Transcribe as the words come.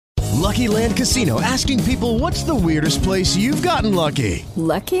Lucky Land Casino, asking people, what's the weirdest place you've gotten lucky?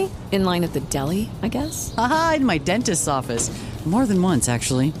 Lucky? In line at the deli, I guess? Aha, in my dentist's office. More than once,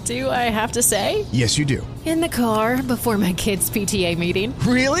 actually. Do I have to say? Yes, you do. In the car before my kids' PTA meeting.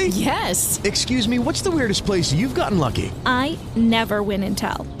 Really? Yes. Excuse me, what's the weirdest place you've gotten lucky? I never win and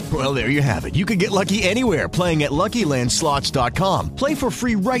tell. Well, there you have it. You can get lucky anywhere, playing at LuckyLandSlots.com. Play for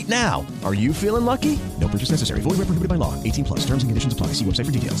free right now. Are you feeling lucky? No purchase necessary. Void where prohibited by law. 18 plus. Terms and conditions apply. See website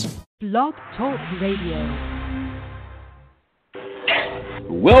for details. Blog Talk Radio.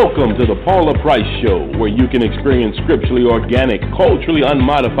 Welcome to the Paula Price Show, where you can experience scripturally organic, culturally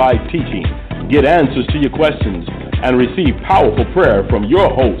unmodified teaching, get answers to your questions, and receive powerful prayer from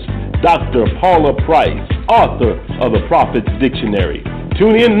your host, Dr. Paula Price, author of the Prophet's Dictionary.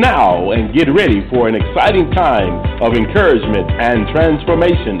 Tune in now and get ready for an exciting time of encouragement and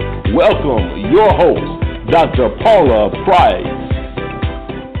transformation. Welcome your host, Dr. Paula Price.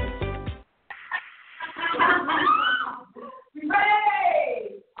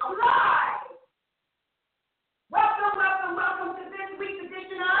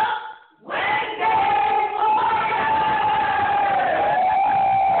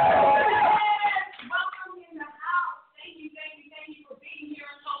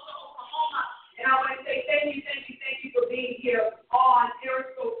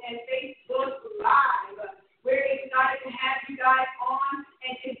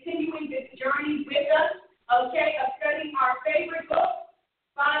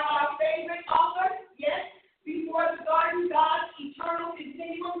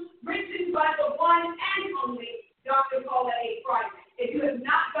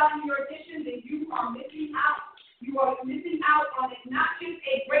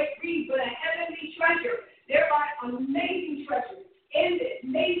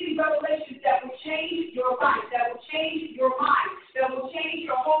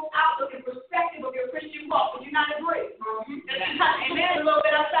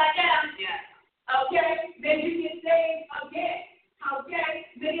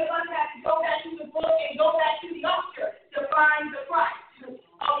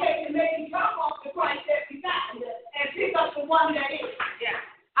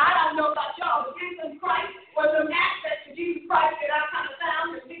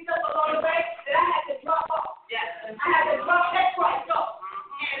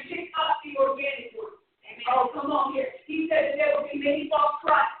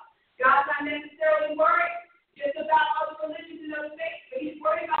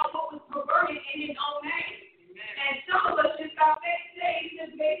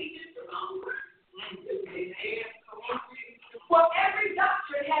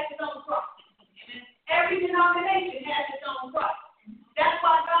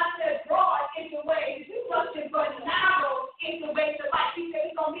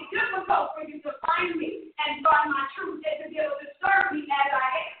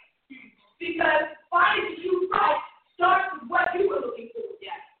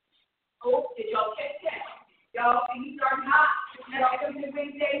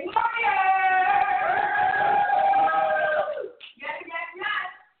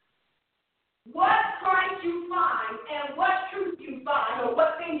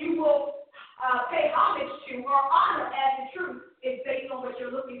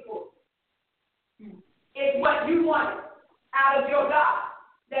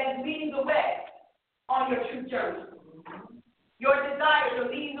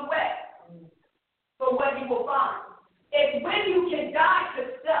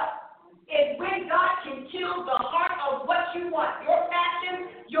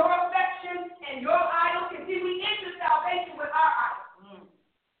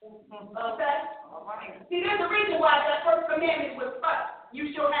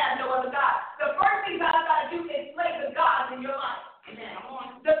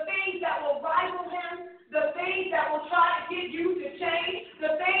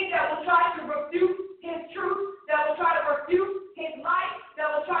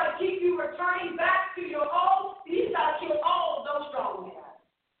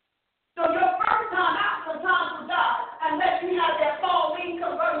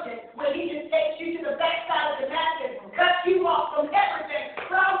 Cut you off from everything.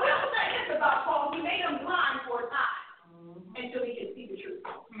 But I will say this about Paul. He made him blind for a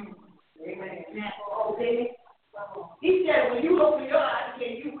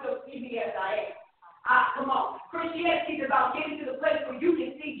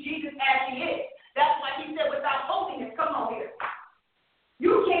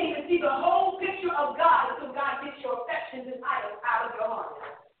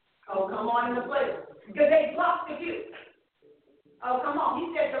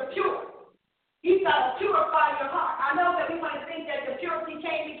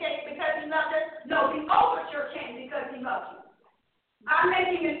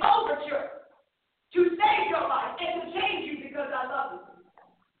making an overture to save your life and to change you because I love you.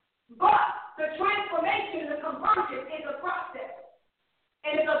 But the transformation and the conversion is a process.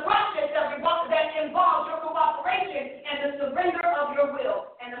 And it's a process that involves your cooperation and the surrender of your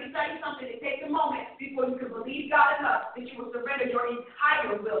will. And let me tell you something, it takes a moment before you can believe God enough that you will surrender your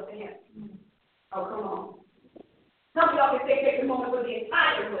entire will to Him. Oh, come on. Some of y'all can say take a moment for the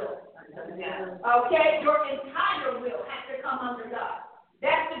entire will. Okay? Your entire will has to come under God.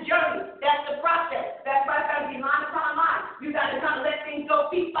 That's the journey. That's the process. That's why it's got to be line upon line. You got to kind of let things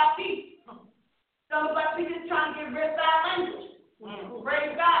go piece by piece. Some of us, we just trying to get rid of our language.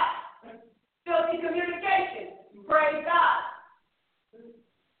 Praise God. Filthy communication. Praise God.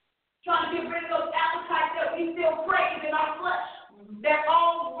 Trying to get rid of those appetites that we still crave in our flesh. That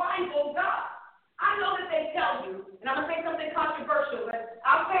all rival God. I know that they tell you, and I'm going to say something controversial, but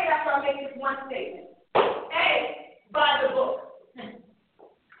I'll say it after I make this one statement. A, buy the book.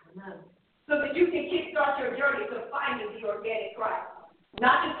 So that you can kickstart your journey to finding the organic Christ.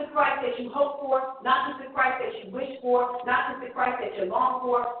 Not just the Christ that you hope for, not just the Christ that you wish for, not just the Christ that you long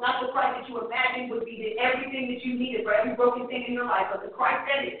for, not the Christ that you imagine would be everything that you needed for every broken thing in your life, but the Christ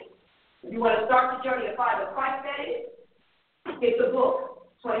that is. If you want to start the journey to find the Christ that is, it's a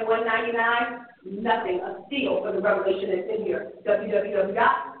book, $21.99, nothing, a steal for the revelation that's in here.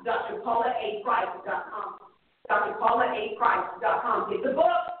 www.drpaulaaprice.com. drpaulaaprice.com. Get the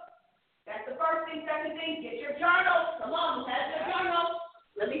book. That's the first thing. Second thing, get your journal. Come on, have your journal.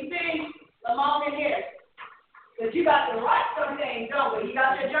 Let me see. Come on in here. Because you got to write some things, don't we? You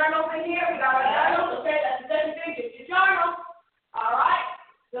got your journals in here? We got our journals. Okay, that's the second thing. Get your journal. All right.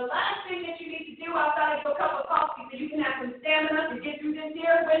 The last thing that you need to do outside of your cup of coffee so you can have some stamina to get through this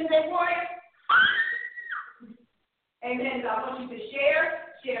here Wednesday warrior. Amen. I want you to share.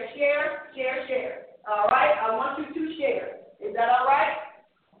 All right? I want you to share. Is that all right?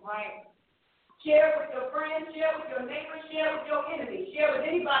 All right. Share with your friends, share with your neighbors, share with your enemies, share with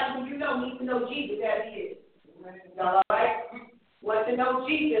anybody who you know needs to know Jesus as He is. All right? Want to know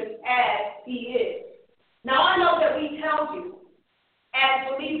Jesus as He is. Now, I know that we tell you,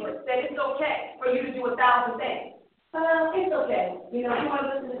 as believers, that it's okay for you to do 1,000 things. It's okay. You know, if you want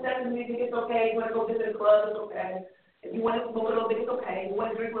to listen to secular music, it's okay. You want to go visit a club, it's okay. If you want to smoke a little bit, it's okay. If you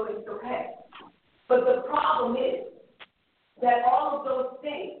want to drink a little bit, it's okay. But the problem is that all of those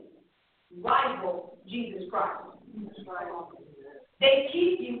things rival Jesus Christ. They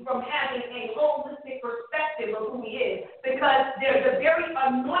keep you from having a holistic perspective of who He is because there's a very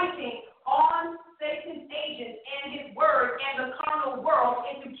anointing on Satan's agents and his word and the carnal world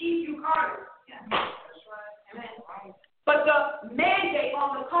is to keep you carnal. Yeah. That's right. Amen. But the mandate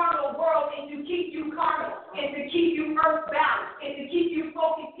on the carnal world is to keep you carnal, is to keep you earthbound, is to keep you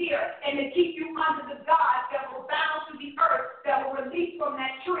focused here, and to keep you under the gods that will bound to the earth, that will release from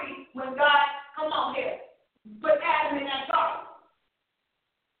that tree when God, come on here, put Adam in that garden.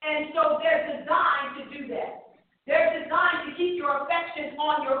 And so they're designed to do that. They're designed to keep your affections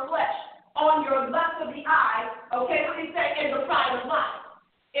on your flesh, on your lust of the eye, okay, what did he say, in the pride of life.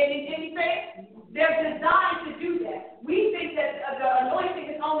 Did he say it? They're designed to do that. We think that the anointing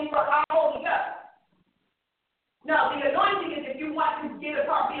is only for our Holy Ghost. No, the anointing is if you want to be a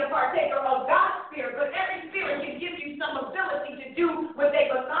partaker of God's Spirit, but every spirit can give you some ability to do what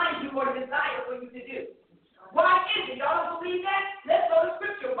they've assigned you or desire for you to do. Why is it? Y'all don't believe that? Let's go to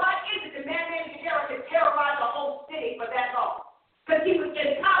Scripture. Why is it the man named Incarnate terrorized the whole city for that long? Because he was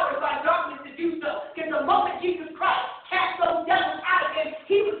empowered by darkness to do so. Because the moment Jesus Christ cast those devils out of him,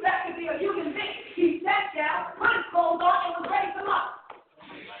 he was back to be a human being. He sat down, put his clothes on, and was ready to march.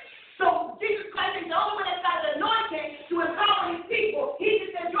 So Jesus Christ is the only one that's got the anointing to empower his people. He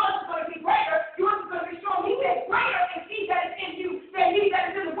just said, yours is going to be greater, yours is going to be strong. He said, greater is he that is in you than he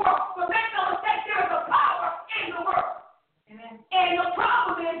that is in the world. So make no mistake, there is a power in the world. Amen. And the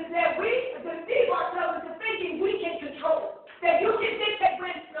problem is that we deceive ourselves into thinking we can control it. That you can think that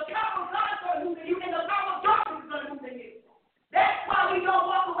when the power of God is going to move in you and the power of darkness is going to move in you. That's why we don't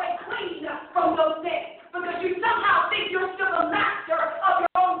walk away clean from those things. Because you somehow think you're still the master of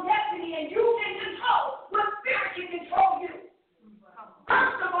your own destiny and you can control what spirit can control you.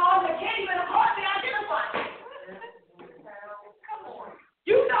 First of all, they can't even hardly identify it.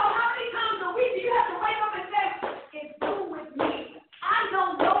 You know how many times a week you have to wake up and say, it's going with me. I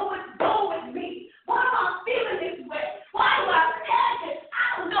don't know what's going with me. Why am I feeling this way? Why do I have this?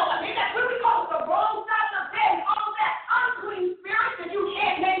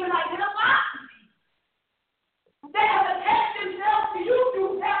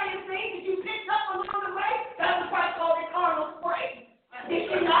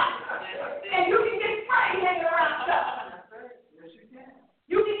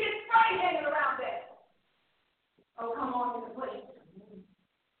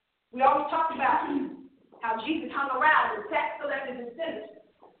 We always talk about how Jesus hung around with tax collectors and sinners.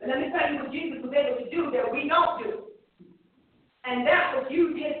 But let me tell you what Jesus was able to do that we don't do. And that was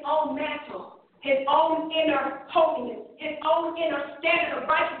use his own mantle, his own inner holiness, his own inner standard of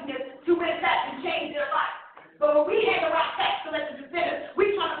righteousness to impact and change their life. But when we hang around tax collectors and sinners,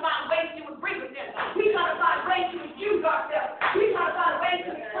 we try to find ways to agree with them. We try to find ways to excuse ourselves. We try to find ways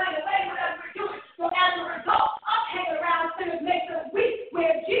to explain away whatever we're doing. So as a result, us hanging around sinners makes us weak,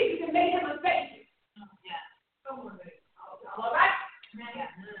 where Jesus can make him a savior. Yeah. All right?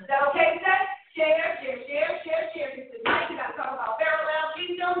 Is that okay with that? Share. Tonight you got to talk about parallel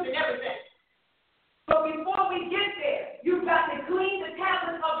kingdoms and everything. But before we get there, you've got to clean the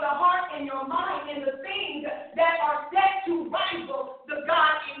tablets of your heart and your mind and the things that are set to rival the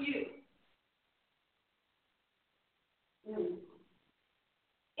God in you.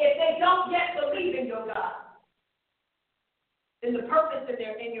 If they don't yet believe in your God, then the purpose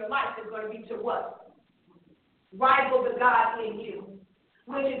in your life is going to be to what? Rival the God in you.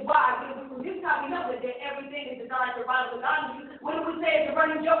 Which is why, this is how we know that everything is designed to rival the God in you. What do we say is a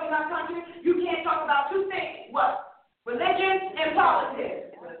running joke in our country? You can't talk about two things. What? Religion and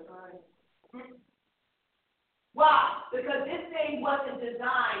politics. Why? Because this thing wasn't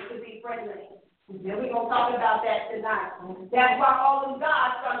designed to be friendly. And we're going to talk about that tonight. That's why all of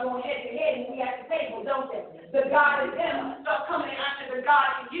gods start going head to head and we at the table, don't they? The God in them starts coming after the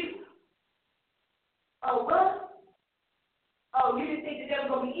God in you. Oh, what? Oh, you didn't think that they were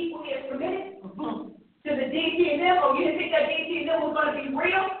going to be equally as committed to the deity in them? Oh, you didn't think that deity in them was going to be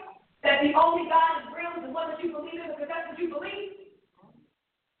real? That the only God is real is the one that you believe in because that's what you believe?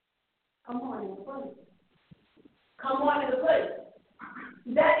 Come on in the place. Come on in the place.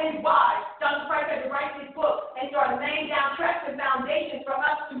 That is why Dr. Price had to write this book and start laying down tracks and foundations for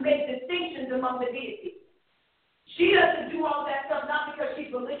us to make distinctions among the deities. She doesn't do all that stuff not because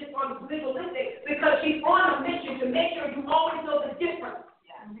she's religious or legalistic, because she's on a mission to make sure you always know the difference.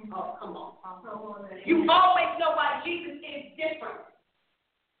 Yeah. Oh, come on. You always know why Jesus is different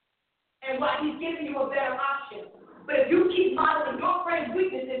and why he's giving you a better option. But if you keep modeling your friend's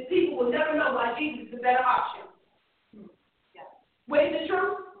weaknesses, people will never know why Jesus is a better option. Yeah. Wait, is it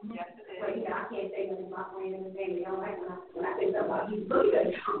true? Yes, it is. Well, I can't say that it's my friend and the family. All right, when I say something about Jesus, look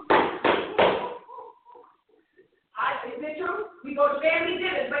at it. Isn't it true? We go to family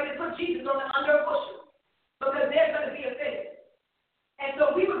dinners, ready to put Jesus under a bushel because they're going to be offended. And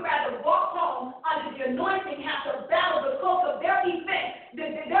so we would rather walk home under the anointing, have to battle the cloak of their offense,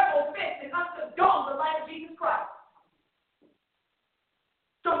 than us to adorn the light of Jesus Christ.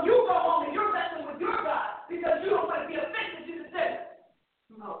 So you go home and you're wrestling with your God because you don't want to be offended to the sinner.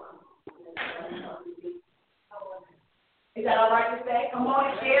 Is that all right to say? Come on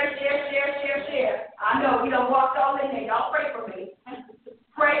and share. I know we don't walk all in there. Y'all pray for me.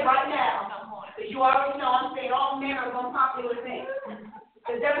 Pray right now. Because you already know I'm saying all manner of unpopular things.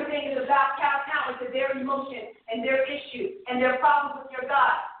 Because everything is about counter to their emotion and their issue and their problems with your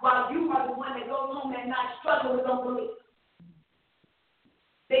God, while you are the one that goes home at night struggling with unbelief.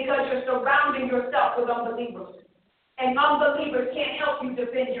 Because you're surrounding yourself with unbelievers. And unbelievers can't help you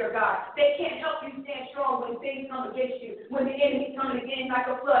defend your God. They can't help you stand strong when things come against you, when the enemy's coming again like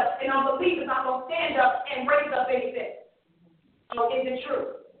a flood. And unbelievers are going to stand up and raise up anything. So is it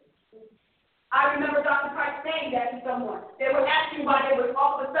true? I remember Dr. Price saying that to someone. They were asking why they were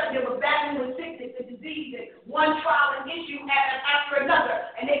all of a sudden they were battling with sickness and disease and one trial and issue after another,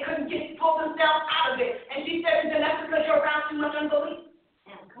 and they couldn't pull themselves out of it. And she said, then that's because you're around too much unbelief.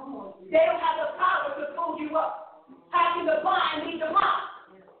 They don't have the power to pull you up. How can the blind lead the blind?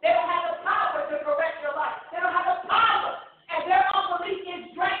 They don't have the power to correct your life. They don't have the power. And their unbelief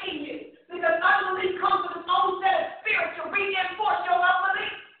is draining you. Because unbelief comes with its own set of spirits to reinforce your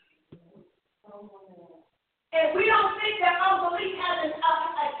unbelief. And we don't think that unbelief has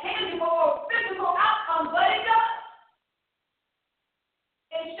a tangible or physical outcome, but it does.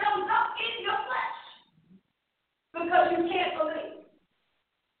 It shows up in your flesh. Because you can't believe.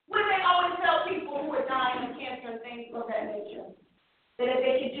 When they always tell people who are dying of cancer and things of that nature, that if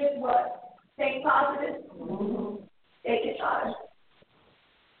they could just what? Think positive, they could try.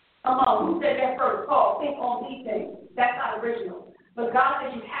 Come on, who said that first? Paul, think on these things. That's not original. But God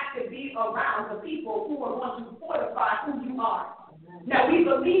says you have to be around the people who are going to fortify who you are. Now, we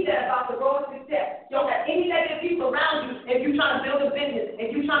believe that about the road to success. Don't have any negative people around you if you're trying to build a business,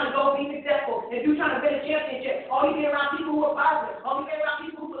 if you're trying to go be successful, if you're trying to win a championship. Only be around people who are positive. Only be around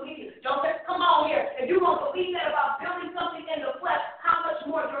people who believe. Don't say, come on here. If you're going to believe that about building something in the flesh, how much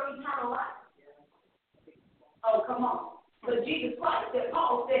more your eternal life? Oh, come on. But Jesus Christ, that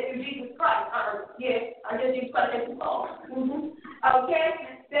Paul said through Jesus Christ, I guess Jesus Christ said to Paul. Okay?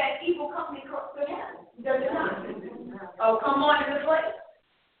 That Oh, come on in the place.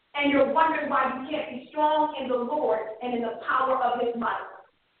 And you're wondering why you can't be strong in the Lord and in the power of his might.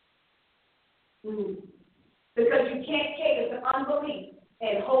 Because you can't cater to unbelief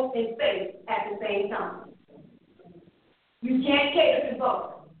and hope and faith at the same time. You can't cater to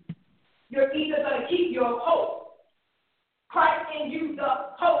both. You're either going to keep your hope, Christ in you, the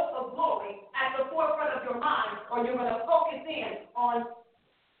hope of glory, at the forefront of your mind, or you're going to focus in on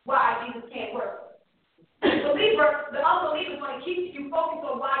why Jesus can't work. The unbeliever is going to keep you focused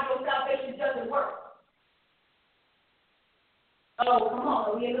on why your salvation doesn't work. Oh, come on,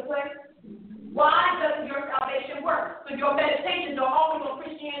 are we in the place? Why doesn't your salvation work? So your meditations are always on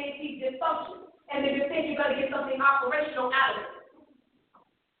Christianity dysfunction, and then you think you're going to get something operational out of it.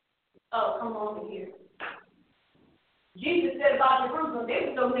 Oh, come on here. Jesus said about Jerusalem, they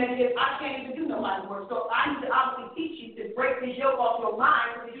were so negative, I can't even do no mighty work. So I need to obviously teach you to break this yoke off your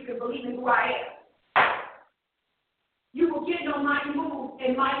mind so that you can believe in who I am. You will get no mighty moves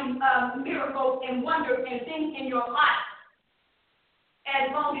and mighty miracles and wonders and things in your life as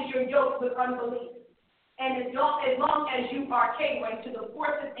long as you're yoked with unbelief. And as long as you are catering to the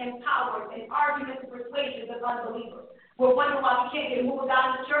forces and powers and arguments and persuasions of unbelievers. We're wondering why we can't get moved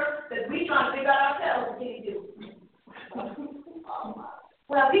out of the church, because we're trying to figure out ourselves what can he do.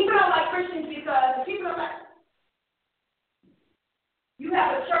 Well, people don't like Christians because people don't like. You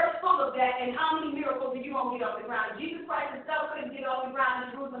have a church full of that, and how many miracles do you won't get off the ground? Jesus Christ himself couldn't get off the ground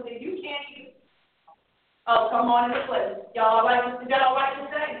in Jerusalem, that you can't either. Oh, come on in the place. Y'all all right? Is that all right to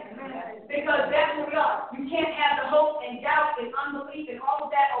say? Because that's what we are. You can't have the hope and doubt and unbelief and all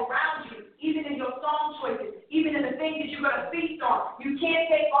of that around you, even in your song choices, even in the things that you're going to feast on. You can't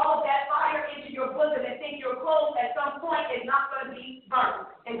take all of that fire into your bosom and think your clothes at some point is not going to be burnt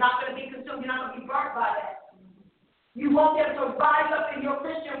and not going to be consumed. You're not going to be burnt by that. You won't be able to rise up in your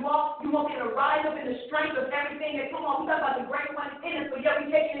Christian walk. You won't be able to rise up in the strength of everything that, come on, we talk about the great one in us, but yet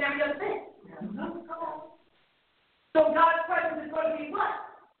we take in every other thing. Come on. So God's presence is going to be what?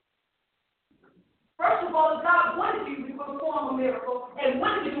 First of all, if God wanted you to perform a miracle and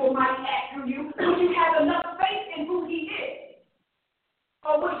wanted to do a mighty act through you, would you have enough faith in who he is?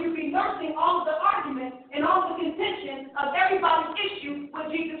 Or would you be nursing all of the arguments and all the contention of everybody's issue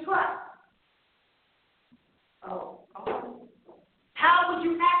with Jesus Christ? Oh. How would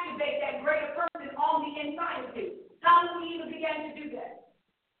you activate that greater person on the inside of you? How would we even begin to do that?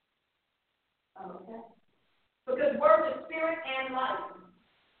 Okay. Because words are spirit and life.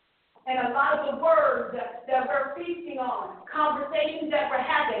 And a lot of the words that we're feasting on, conversations that we're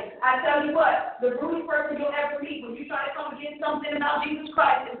having, I tell you what, the rudest person you'll ever meet when you try to come and get something about Jesus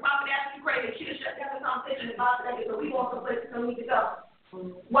Christ and probably ask you crazy, she'll shut down the conversation about that, so we want some places we need to go.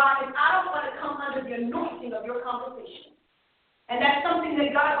 Why? Because I don't want to come under the anointing of your conversation. And that's something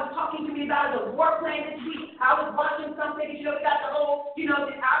that God was talking to me about as a war plan this week. I was watching something, we got the whole,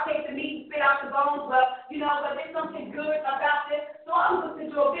 I'll take the meat and spit out the bones, but there's something good about this. So I was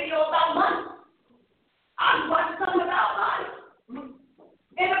listening to a video about money. I was watching something about money.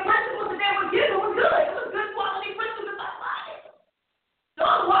 And the principles that they were giving were good. It was good quality principles about money. So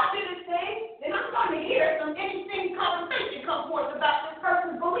I'm watching this thing, and I'm starting to hear some interesting conversation come forth about this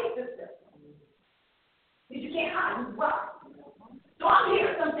person's belief system. Because you can't hide who's right. So I'm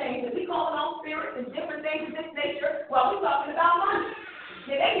hearing some things that we call on spirits and different things of this nature while we're talking about money.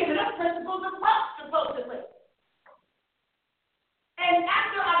 And they're giving us principles of wealth, supposedly. And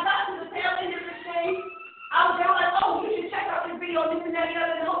after I got to the tail end of this thing, they were like, oh, you should check out this video, this and that, and the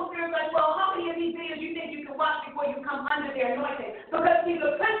other. And the Holy Spirit was like, well, how many of these videos you think you can watch before you come under their anointing? Because see,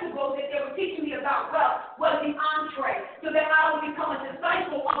 the principles that they were teaching me about wealth was the entree, so that I would become a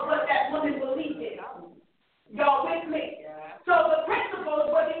disciple of what that woman believed in. Y'all with me? So the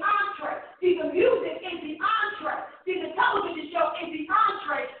principles were the entree. See, the music is the entree. See, the television show is the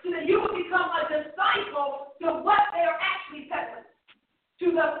entree, so that you will become a disciple to what they are actually telling, to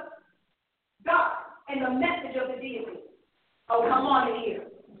the God and the message of the deity. Oh, come on in here.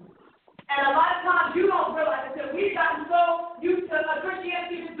 And a lot of times you don't realize that we've gotten so used to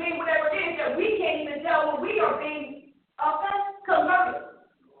Christianity just being whatever it is that we can't even tell when we are being converted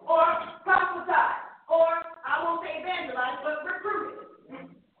or prophesied. Or, I won't say evangelized, but recruited.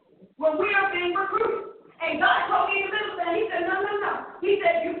 When we are being recruited. And God told me in the middle of that, he said, no. He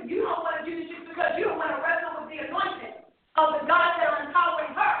said, you don't want to do this just because you don't want to wrestle with the anointing of the God that are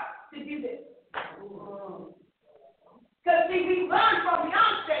empowering her to do this. Because, see, we learned from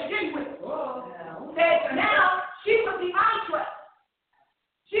Beyonce, didn't we? That now, she was the entree.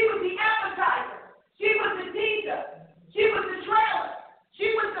 She was the appetizer. She was the teaser. She was the trailer.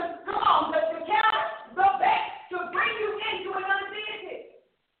 She was the carrot, the bait to bring you into another deity.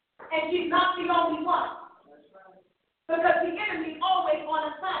 And she's not the only one. Because the enemy is always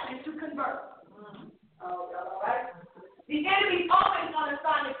on assignment to convert. Oh, all right? The enemy is always on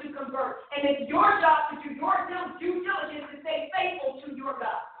assignment to convert. And it's your job to do your due diligence to stay faithful to your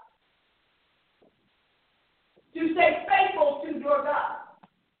God. To stay faithful to your God.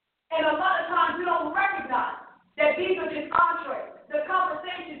 And a lot of times we don't recognize that these are just entrees. The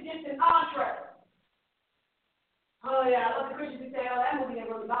conversation is just an entree. Oh, yeah, I love the Christians who say, oh, that movie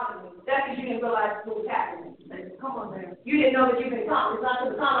didn't really bother me. That's because you didn't realize what was happening. Come on, man. You didn't know that you've been caught. It's not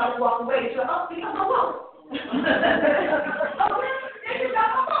until the time I just walked away that you're like, oh, because I'm wrong.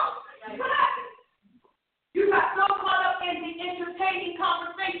 What happened? You got so caught up in the entertaining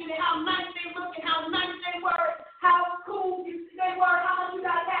conversation and how nice they looked and how nice they were, how cool they were, how much you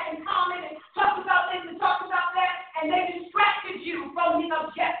guys had in common, and talked about this and talked about that, and they distracted you from the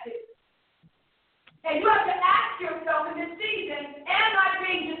objective. And you have to ask yourself in this season, am I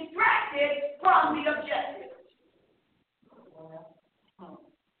being distracted from the objective?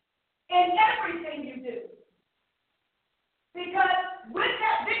 In everything you do. Because with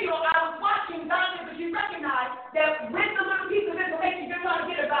that video I was watching, God said, but you recognize that with the little piece of information you're trying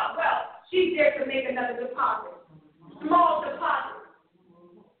to get about wealth, she's there to make another deposit. Small deposit.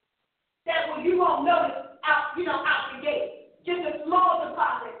 That you won't notice out the gate. Just a small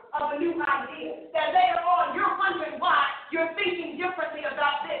deposit of a new idea. That later on you're wondering why you're thinking differently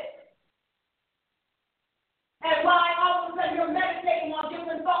about this. And why all of a sudden you're meditating on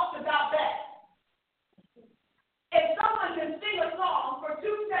different thoughts about that. If someone can sing a song for 2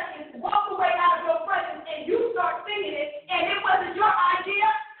 seconds, walk away out of your presence, and you start singing it, and it wasn't your idea,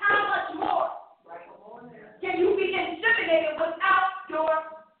 how much more can you be intimidated without your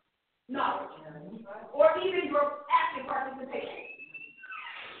knowledge or even your active participation?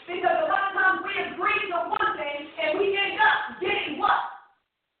 Because a lot of times we agree to one thing, and we end up getting what?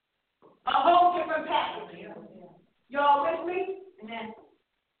 A whole different package. Y'all with me? Amen.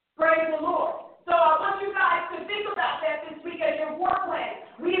 Praise the Lord. So I want you guys to think about that this week as your war plan.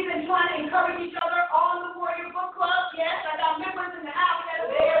 We've been trying to encourage each other on the Warrior Book Club. Yes, I got members in the house that are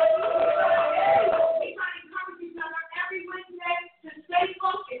there. We try to encourage each other every Wednesday to stay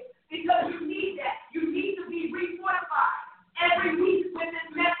focused because you need that. You need to be refortified every week with this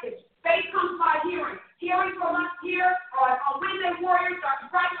message. Faith comes by hearing. Hearing from us here on Wednesday Warriors,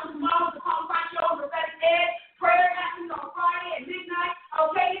 Dr. Price on tomorrow, the Paul Price Show on Prophetic Ed, prayer lessons on Friday at midnight.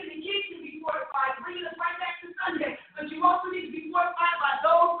 Okay, even the kids can be fortified, bringing us right back to Sunday. But you also need to be fortified by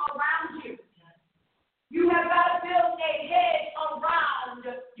those around you. You have got to build a hedge around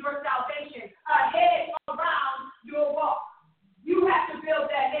your salvation, a hedge around your walk. You have to build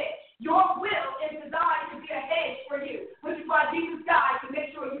that hedge. Your will is designed to be a hedge for you, which is why Jesus died to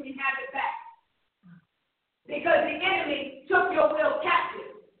make sure you can have it back. Because the enemy took your will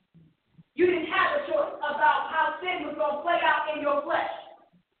captive. You didn't have a choice about how sin was going to play out in your flesh.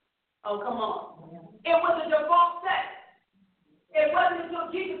 Oh, come on. It was a default setting. It wasn't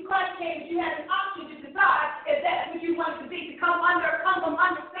until Jesus Christ came that you had an option to decide if that's what you wanted to be, to come from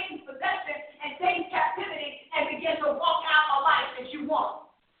under Satan's possession and Satan's captivity and begin to walk out a life that you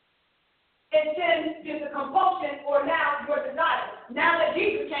want. It's then just a compulsion or now your desire. Now that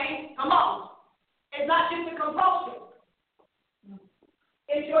Jesus came, come on. It's not just a compulsion.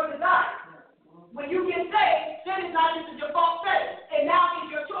 It's your desire. When you get saved, sin is not just a default setting. And now is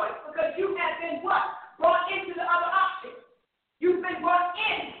your choice because you have been what? Brought into the other option. You've been brought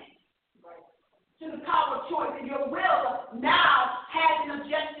in to the power of choice, and your will now has an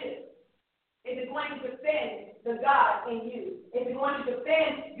objective. Is it going to defend the God in you? Is it going to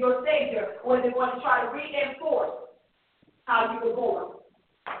defend your Savior, or is it going to try to reinforce how you were born?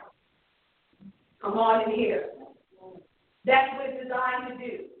 Come on in here. That's what it's designed to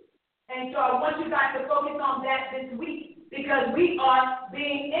do. And so I want you guys to focus on that this week because we are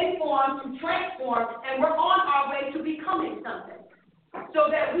being informed to transform and we're on our way to becoming something so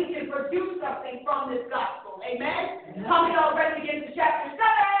that we can produce something from this gospel. Amen? How many y'all ready to get into chapter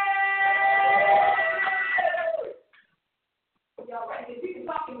 7? Y'all ready? We've been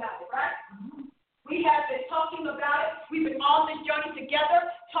talking about it, right? We have been talking about it. We've been on this journey together,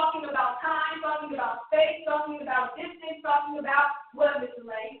 talking about time, talking about space, talking about distance, talking about what, Mr.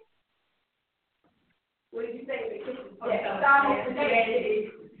 Lane? What did you say?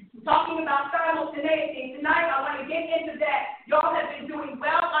 Simultaneity. Talking about simultaneity. Tonight, I want to get into that. Y'all have been doing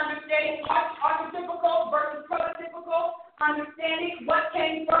well understanding archetypical versus prototypical, understanding what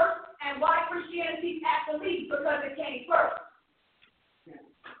came first and why Christianity has to lead because it came first.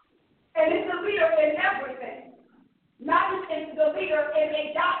 And it's the leader in everything. Not just it's the leader in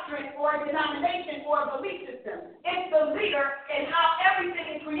a doctrine or a denomination or a belief system. It's the leader in how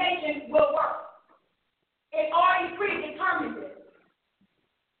everything in creation will work. It already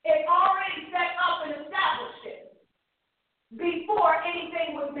It already set up and established it before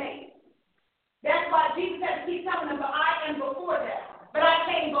anything was made. That's why Jesus had to keep telling them, but I am before that. But I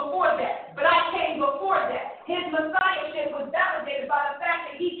came before that. But I came before that. His messiahship was validated by the fact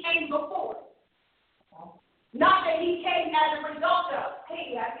that he came before. Not that he came as a result of,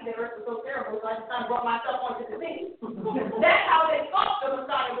 hey, I see the earth was so terrible, so I just kind of brought myself onto the scene. That's how they thought the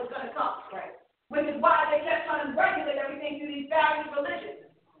Messiah was going to come. Right. Which is why they kept trying to regulate everything through these various religions.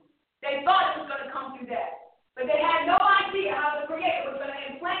 They thought it was going to come through that. But they had no idea how the Creator was going to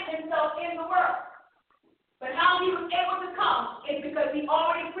implant himself in the world. But how he was able to come is because he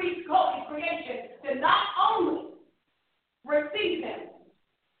already pre-called his creation to not only receive him,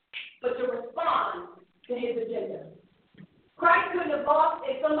 but to respond to his agenda. Christ couldn't have lost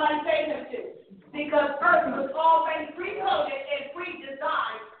if somebody paid him to, because earth was already pre-coded and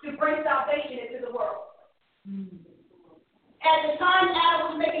pre-designed to bring salvation into the world. At the time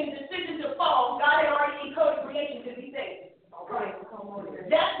Adam was making the decision to fall, God had already encoded creation to be saved. Right.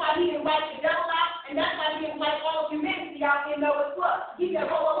 That's why he didn't wipe the devil out, and that's why he didn't wipe all of humanity out in Noah's flood. He said,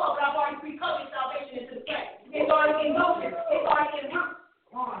 whoa, but I've already pre-coded salvation into the place. It's already in motion. It's already in root.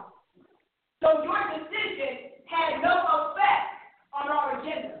 So your decision had no effect on our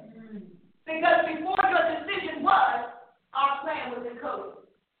agenda. Because before your decision was, our plan was encoded.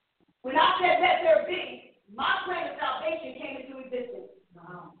 When I said let there be, my plan of salvation came into existence.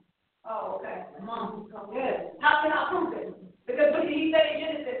 Oh, okay. Good. How can I prove it? Because what did he say in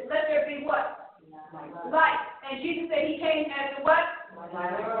Genesis? Let there be what? Light. And Jesus said he came as the what?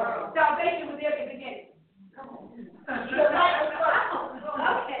 Salvation was there at the beginning. The light was first.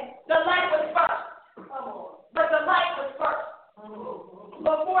 Okay. The light was first. But the light was first.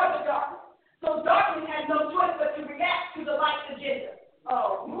 Before the darkness. So darkness had no choice but to react to the light's agenda.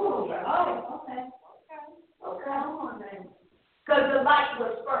 Okay. Because the light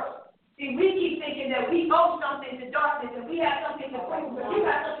was first. See, we keep thinking that we owe something to darkness and we have something to prove, but you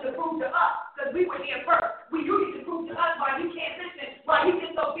have something to prove to us because we were here first. You need to prove to us why you can't listen, why you're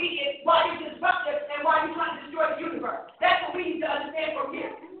disobedient, why you're disruptive, and why you're trying to destroy the universe. That's what we need to understand from you.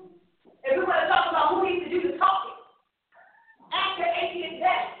 If we want to talk about who needs to do the talking, after atheist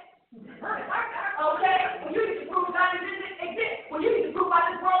death. Okay? Well, you need to prove God doesn't exist. Well, you need to prove why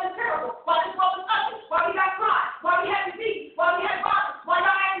this world is terrible, why this world is ugly, why we got crime, why we have disease, why we have violence, why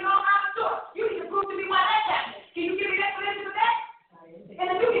y'all acting all out of store. You need to prove to me why that's happening. Can you give me an explanation for that?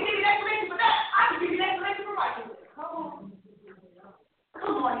 And if you can give me an explanation for that, I can give you an explanation for righteousness.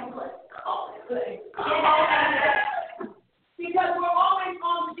 Come on, you play. Because we're always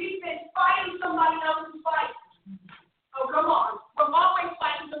on the defense fighting somebody else's fight. Oh, come on. We're always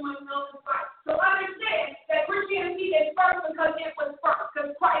fighting someone else's fight. So understand that Christianity is first because it was first,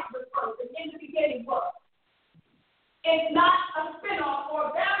 because Christ was first, and in the beginning was. It's not a spin-off or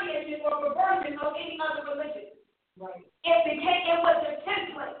variation or perversion of any other religion. Right. It was a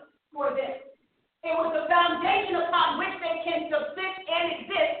template for this. It was the foundation upon which they can subsist and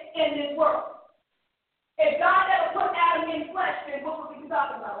exist in this world. If God ever put Adam in flesh, then what would we be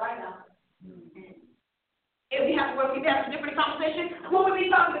talking about right now? If we have a different conversation, what would we be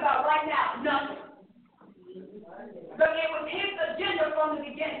talking about right now? Nothing. But it was his agenda from the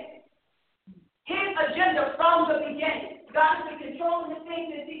beginning. His agenda from the beginning. God has been controlling the things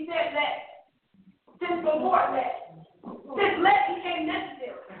since he said let. Since before let. Since let became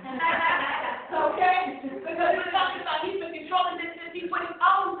necessary. Okay? Because we're talking about he's been controlling this since he put his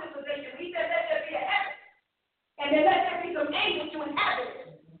own civilization. He said let there be a heaven. And then let there be some angels to inhabit it.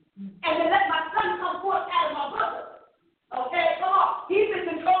 And then let my son come forth out of my bosom. Okay? Come on. He's been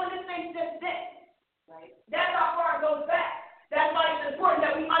controlling this thing since then. Right? That's how far it goes back. That's why it's important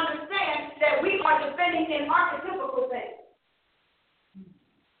that we understand that we are defending an archetypical thing.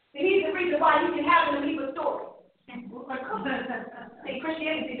 See, he's the reason why you can have an Amoeba story. See,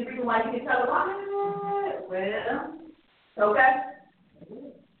 Christianity is the reason why you can tell a lie. Well, okay?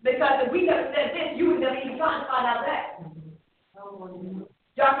 Because if we never said this, you would never even try to find out that.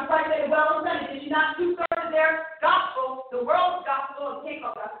 Dr. Price said, well, did you not 2/3 of their gospel, the world's gospel, can't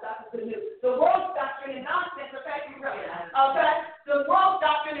call gospel good news. The world's doctrine and nonsense, okay? Okay? The world's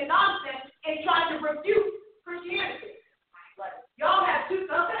doctrine and nonsense is trying to refute Christianity. Y'all have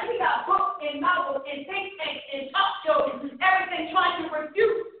 2/3. We got books and novels and think tanks and talk shows, everything trying to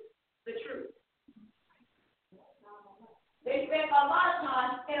refute the truth. They spent a lot of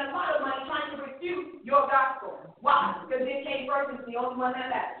time and a lot of money trying to refute your gospel. Why? Because it came first and it's the only one that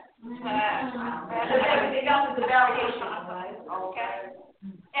matters. Everything else is a variation. Okay?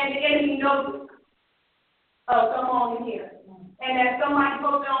 And the enemy knows it. Oh, come on in here. And as somebody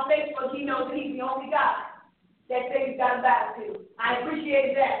posted on Facebook, he knows that he's the only God that Satan's got to bow to. I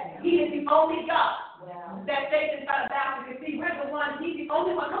appreciated that. He is the only God that Satan's got to bow to. See, we're the ones, he's the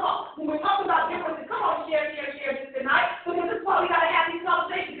only one. Come on. When we're talking about differences, come on, share this tonight. Because this is why we got to have these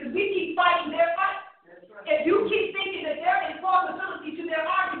conversations, because we keep fighting their fight. Right. If you keep thinking that there is plausibility to their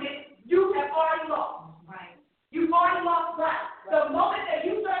argument, you have already lost. Right. You've already lost ground. The moment that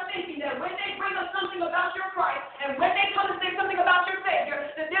you start thinking that when they bring up something about your Christ, and when they come and say something about your Savior,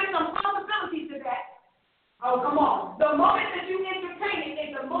 that there's some plausibility to that. Oh, come on. The moment that you entertain it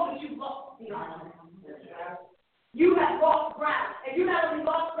is the moment you lost the argument. You have lost ground. And you not only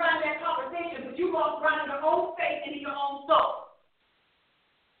lost ground in that conversation, but you lost ground in your own faith and in your own soul.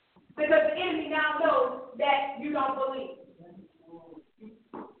 Because the enemy now knows that you don't believe.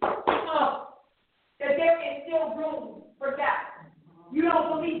 That there is still room for doubt. You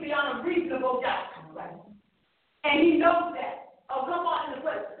don't believe beyond a reasonable doubt. And he knows that. Oh, come on in the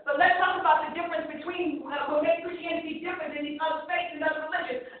place. But let's talk about the difference between what makes Christianity different than these other faiths and other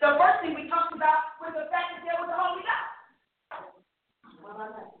religions. The first thing we talked about was the fact that there was a holy God.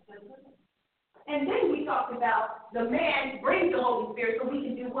 And then we talked about the man brings the Holy Spirit so we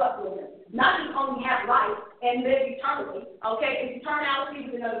can do what with him? Not just only have life and live eternally, okay? And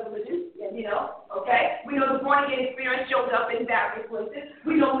eternality with another religion, okay? We know the born-again experience shows up in various places.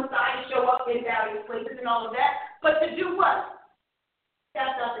 We know Messiah show up in various places and all of that. But to do what?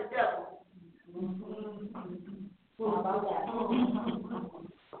 Cast out the devil. How about that?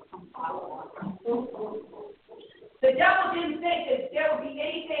 The devil didn't think that there would be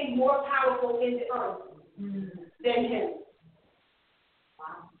anything more powerful in the earth than him.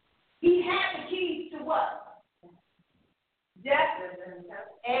 He had the keys to what? Death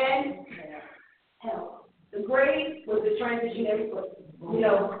and hell. The grave was the transitionary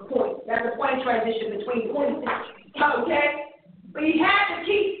point. That's a point transition between points. Okay? But he had the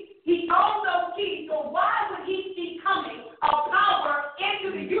keys. He owned those keys. So why would he see coming a power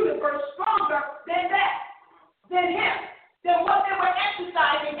into the universe stronger than that? Than him? Than what they were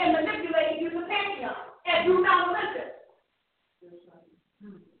exercising and manipulating through the pantheon and through non-religion.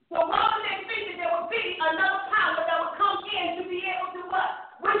 So why would they think that there would be another power that would come in to be able to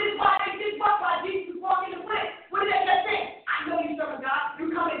what? Which is why they did what? Why Jesus was walking the planet. What did they just say? I know you serve God.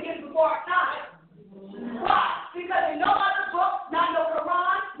 You come again before our time. Why? Because in no other book, not no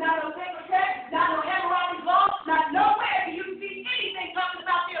Quran, not no sacred text, not no Hammurabi law, not nowhere do you see anything talking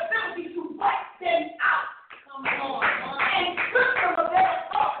about the ability to wipe them out. Come on. And scripture of their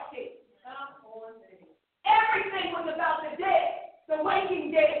authority. Everything was about the dead, the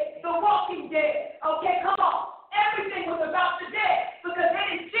waking dead, the walking dead. Okay, come on. Everything was about the dead because they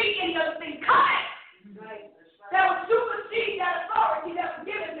didn't see any other thing coming. Right. That would supersede that authority that was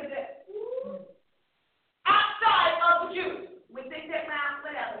given to them. Outside of the Jews, when they sit around,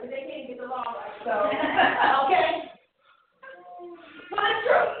 whatever, because they can't get the law right. So, okay? But it's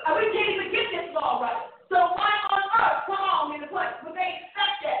true. We can't even get this law right. So why on earth come on in the place? Would they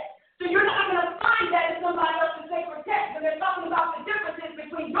expect that? So you're not going to find that in somebody else's sacred text when they're talking about the differences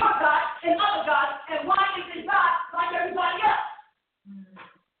between your God and other gods, and why isn't God like everybody else?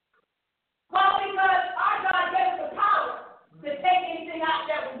 Well, because our God gave us the power to take anything out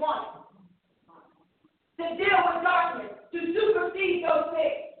that we want. To deal with darkness, to supersede those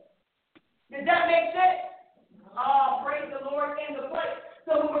things. Does that make sense? Oh, praise the Lord in the place.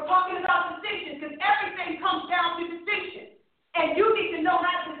 So when we're talking about distinction, because everything comes down to distinction, and you need to know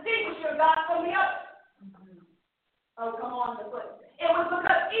how to distinguish your God from the other. Oh, come on, the place. It was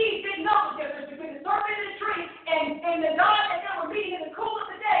because Eve didn't know the difference between the serpent and the tree, and the God that they were meeting in the cool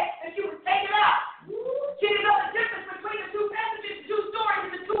of the day, and she was taken out. She didn't know the difference between the two messages, the two stories,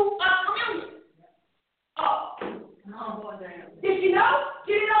 and the two communions. Oh, did you know?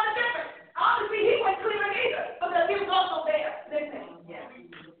 She didn't know the difference. Honestly, he wasn't clear either because he was also there, listening,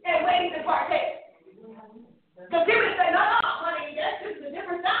 and waiting to partake. Because he would say, no, honey, this is a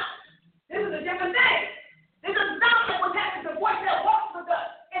different sound. This is a different thing. This doesn't sound like what's happening to the voice that walks with us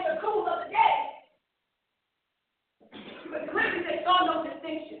in the cool of the day. But clearly they saw no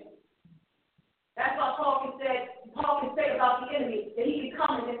distinction. That's why Paul can say about the enemy that he can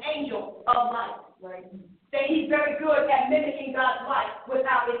come as an angel of light. Right. That he's very good at mimicking God's life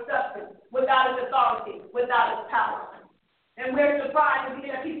without its substance, without its authority, without its power. And we're surprised when we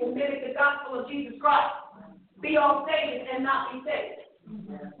hear people mimic the gospel of Jesus Christ, be on stage and not be saved.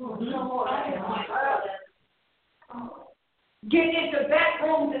 Get into back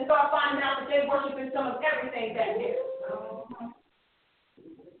rooms and start finding out that they're worshiping some of everything that is.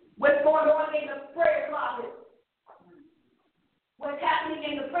 What's going on in the prayer closet? What's happening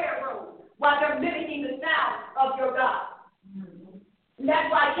in the prayer room? While they're mimicking the sound of your God. And that's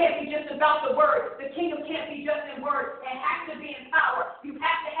why God can't be just about the word. The kingdom can't be just in word. It has to be in power. You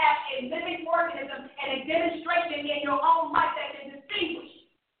have to have a living organism and a demonstration in your own life that can distinguish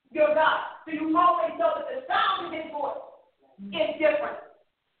your God. So you always know that the sound of his voice is different.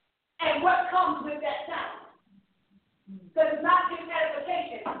 And what comes with that sound? Because it's not just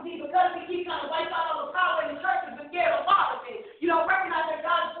edification. See, because we keep trying to wipe out all the power in the churches and scared of authority, you don't recognize that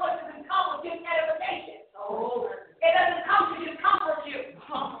God's voice doesn't come with just edification. Oh. It doesn't come to just comfort you.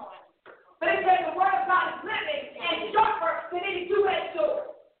 But it says the word of God is living and sharper than any two-edged sword.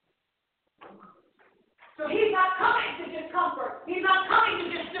 So he's not coming to just comfort. He's not coming to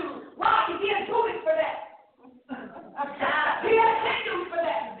just soothe. Why? Because he has tools for that. He has tools for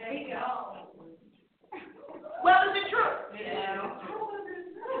that. There you go. Well, is it true? Yeah.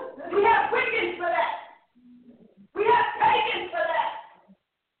 We have Wiccans for that. We have pagans for that.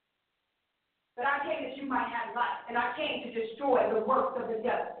 But I came that you might have life, and I came to destroy the works of the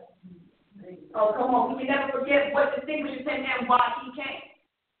devil. Oh, come on. We can never forget what distinguishes him and why he came.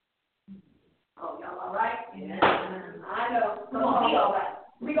 Oh, y'all all right? Yeah. I know. We're going to be all right.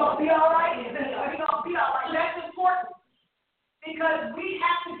 We're going to be all right? We're going to be all right. That's important because we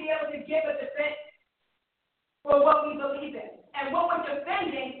have to be able to give a defense for what we believe in. And what we're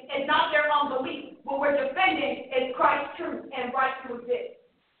defending is not their unbelief. What we're defending is Christ's truth and right to exist.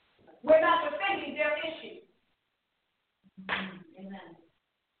 We're not defending their issue. Amen.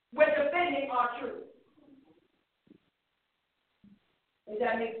 We're defending our truth. Does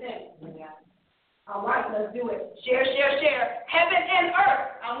that make sense? Yeah. All right, let's do it. Share, share, share. Heaven and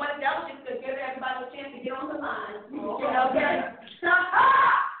earth. That was just to give everybody a chance to get on the line. Okay?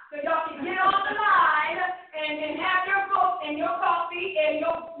 So y'all can get on the line and have your book and your coffee and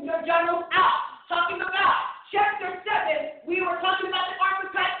your journals out. Talking about chapter 7, we were talking about the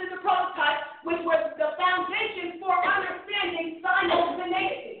archetypes and the prototypes, which was the foundation for understanding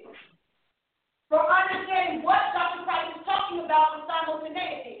simultaneity. For understanding what Dr. Price is talking about with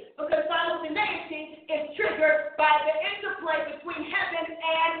simultaneity. Because simultaneity is triggered by the interplay between heaven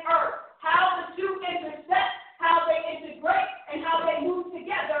and earth. How the two intersect, how they integrate, and how they move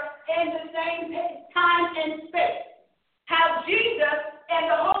together in the same time and space. How Jesus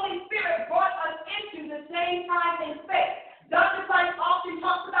and the Holy Spirit brought us into the same time and space. Dr. Price often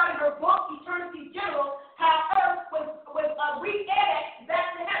talks about in her book, Eternity General, how earth was re-annexed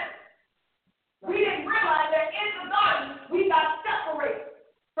back to heaven. We didn't realize that in the garden, we got separated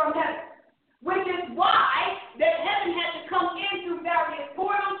from heaven, which is why that heaven had to come in through various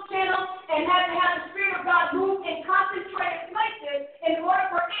portals, channels, and had to have the Spirit of God move in concentrated places in order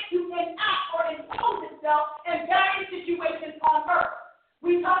for it to enact or impose itself in various situations on earth.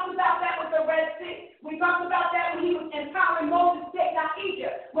 We talked about that with the Red Sea. We talked about that when he was empowering Moses to take down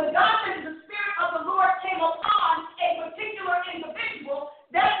Egypt. When God said the Spirit of the Lord came upon a particular individual,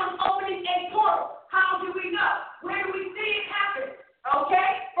 that was opening a portal. How do we know? Where do we see it happen? Okay?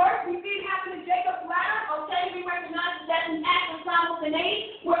 First, we see it happen in Jacob's ladder. Okay? We recognize that an act of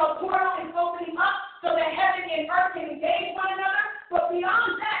simultaneity where a portal is opening up so that heaven and earth can engage one another. But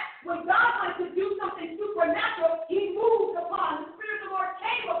beyond that, when God wanted to do something supernatural, he moved upon, the Spirit of the Lord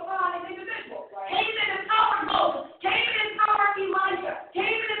came upon an individual. Right. Came and empowered Moses, came and empowered Elijah, came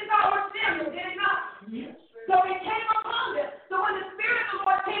and empowered Samuel, did it not? Yes. So it came upon them. So when the Spirit of the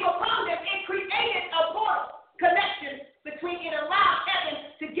Lord came upon them, it created a portal connection between it allowed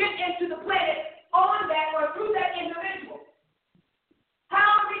heaven to get into the planet on that or through that individual.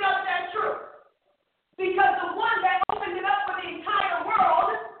 How do we know that's true? Because the one that opened it up for the entire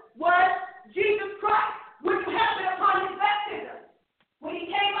world was Jesus Christ, which happened upon his baptism. When he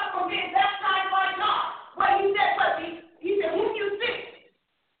came up from being baptized by God, what he said was, he said, who do you see?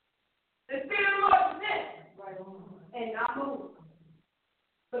 The Spirit of the Lord was in, and not moved.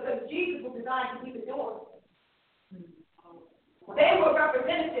 Because Jesus was designed to be the door. They were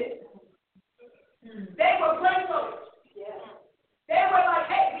representatives. They were placeholders. They were like,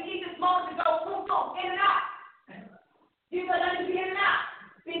 hey, we need this moment to go boom, boom, in and out. You said, let me be in and out.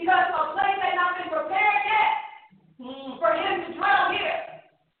 Because a place had not been prepared yet for him to dwell here.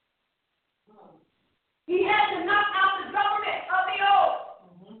 He had to knock out the government of the old.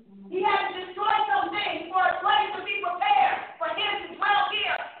 He had to destroy some things for a place to be prepared for him to dwell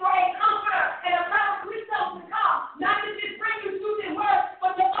here, for a comforter and a paraclete to come. Not to just bring you truth and word,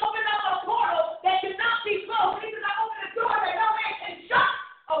 but to open up a portal that cannot be closed. He said, I open a door that no man can shut.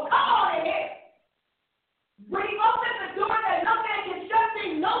 Oh, come on in here. When he opened the door that no man can shut,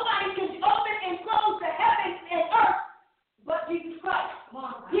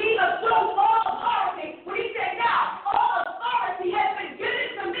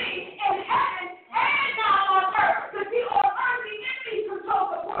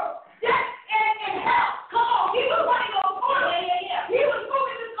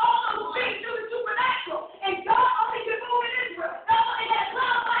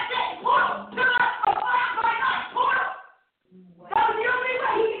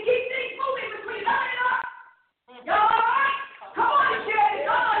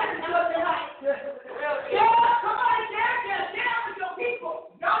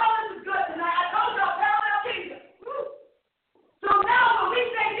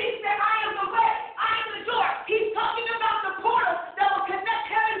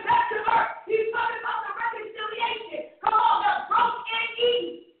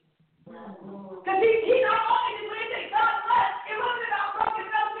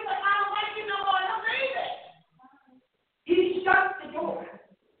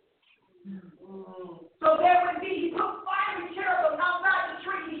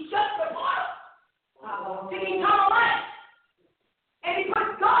 And he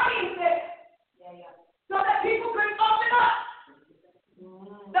put guardians there. So that people could open up.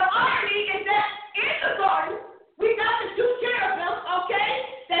 The irony is that in the garden, we got the two cherubim, okay,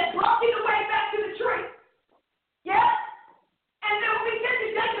 that brought me the way back to the tree. Yeah? And then when we get to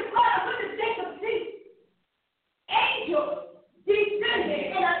Jacob's ladder, what does Jacob see? Angels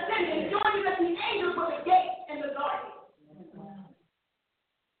descending and ascending, joining that the angels were the gate in the garden.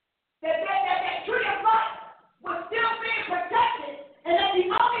 That tree of life was still being protected, and that the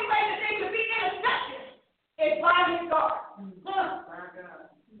only way that they could be intercepted is by his guard.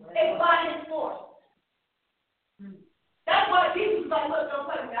 It's by his force. That's why Jesus was like, look, don't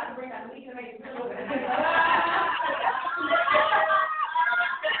play with me. I can bring out the weak and make it real good.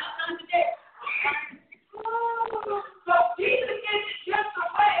 So Jesus is just the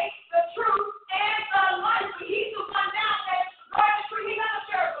way, the truth, and the life. He's the one now that guard the tree. He's not a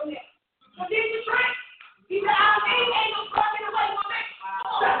cherubim there. So he's the tree. He said, I don't need angels guarding away from me.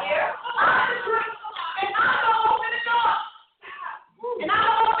 I'm the tree. And I don't open the door. And I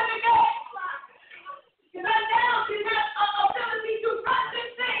don't open the gate. Because I now can have ability to run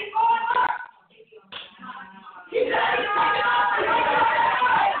this thing on earth. He said, you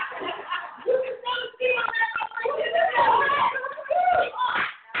can still see on that.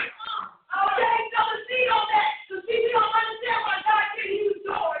 Okay, so the seed on that. So see, we don't understand why God did use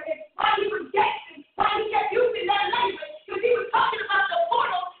doors and why he was guessing, why he kept using that language. Because he was talking about the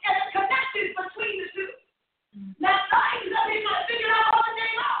portal and the connections between the two. Now, science is up here trying to figure out all the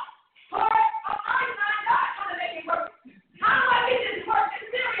name out. Or Einstein died trying to make it work. How do I get this work in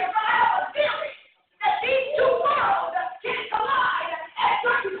theory? But I have a theory that these two worlds can collide at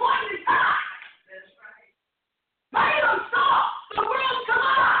certain points in time. That's right. Balaam saw the worlds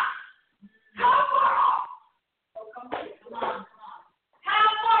collide. How far off? Oh, come on. How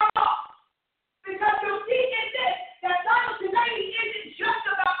far off? Because you'll see in this that simultaneity isn't just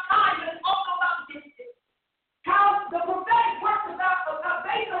about time, but it's also about distance. How the prophetic works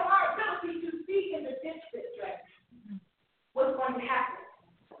based on our ability to see in the distance, right? What's going to happen?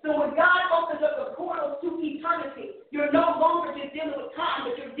 So when God opens up the portal to eternity, you're no longer just dealing with time,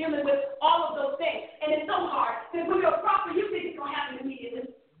 but you're dealing with all of those things. And it's so hard because when you're a prophet, you think it's going to happen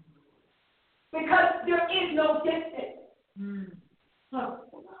immediately. Because there is no distance.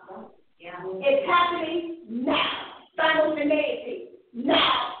 It's happening now. Simultaneity.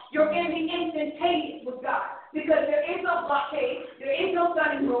 Now. You're in the instantaneous with God. Because there is no blockade. There is no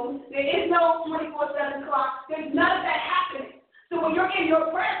sunning room. There is no 24/7 clock. There's none of that happening. So when you're in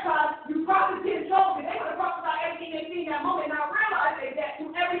your prayer time, you probably didn't know because they would have prophesied everything they see in that moment. Now realize that to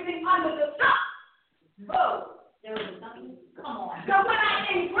everything under the sun. Whoa. There was nothing. Come on. So when I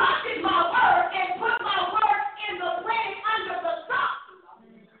engrafted my word and put my word in the land under the sun,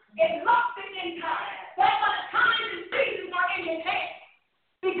 it locked it in time. That's why the times and seasons are in his hands.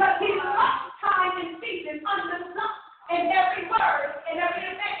 Because he locks time and seasons under the sun. And every word and every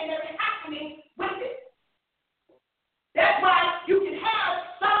event and every happening with it. That's why you can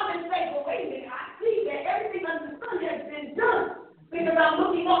have Solomon say, well, wait a minute, I see that everything under the sun has been done. Because I'm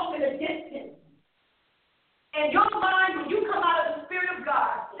looking off in a distance. And your mind, when you come out of the Spirit of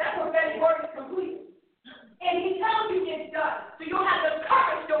God, that prophetic word is complete. And he tells you it's done. So you'll have the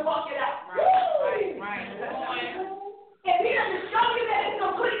courage to walk it out. Right. If he doesn't show you that it's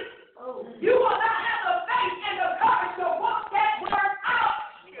complete, you will not have the faith and the courage to walk that word out.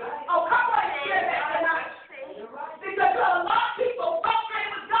 Oh, come on and share that tonight. Because a lot of people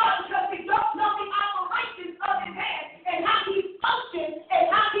frustrated with God because they don't know the operations of his hand and how he functions and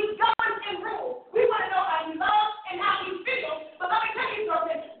how he governs and rules. We want to know how he loves and how he feels. But let me tell you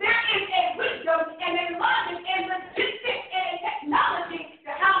something. There is a wisdom and a logic and logistics and a technology to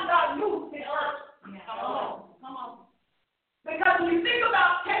how God moves the earth. Come on. Because when you think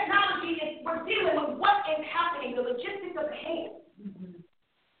about technology, we're dealing with what is happening, the logistics of the hand.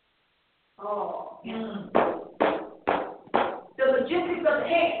 The logistics of the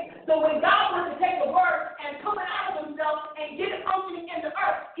hand. So when God wants to take a word and pull it out of himself and get it functioning in the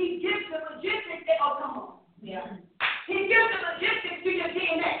earth, he gives the logistics that, he gives the logistics to your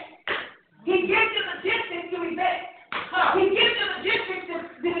DNA. He gives the logistics to events. He gives the logistics to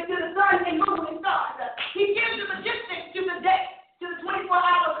the sun and moon and stars. He gives the logistics to the day, to the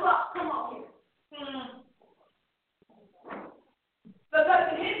 24-hour clock. Come on here. Because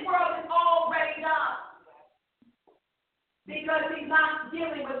in his world it's already done. Because he's not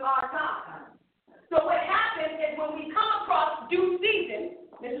dealing with our time. So what happens is when we come across due season,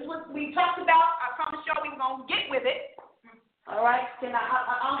 this is what we talked about. I promise y'all we're going to get with it. All right? Then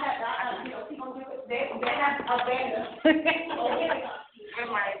I'll have, she's going to do it. They have a band. All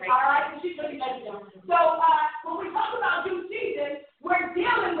right? So when we talk about due season,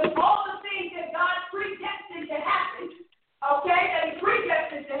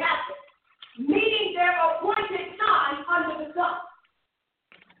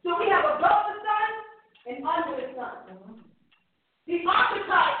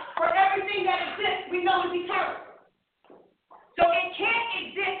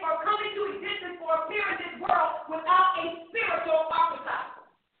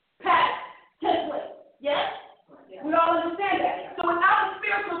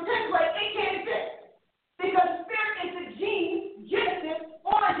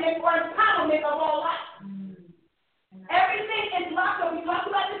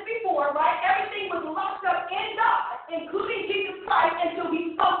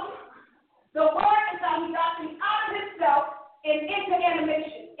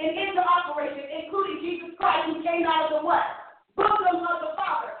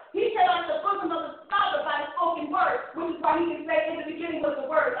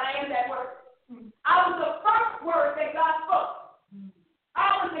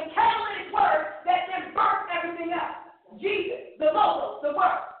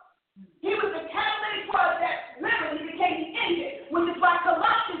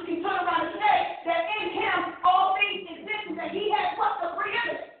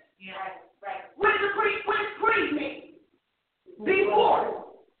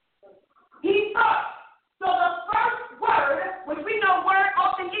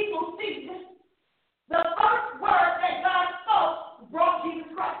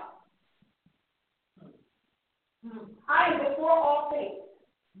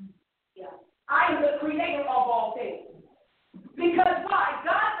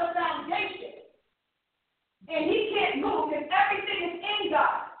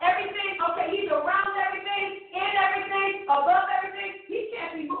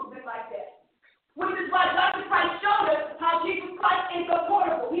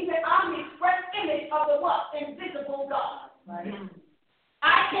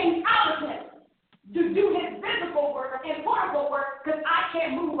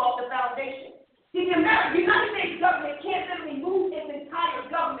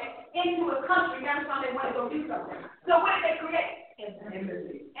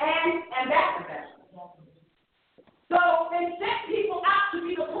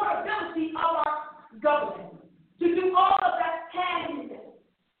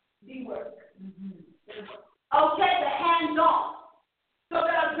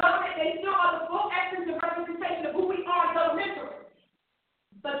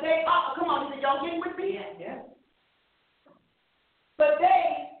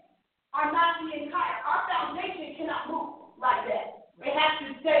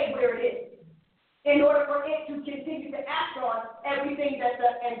 there it is, in order for it to continue to act on everything that the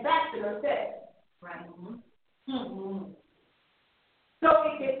ambassador says. Right. Mm-hmm. So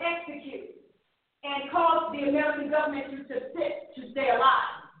it can execute and cause the American government to subsist, to stay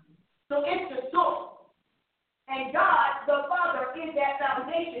alive. So it's the source. And God, the Father, is that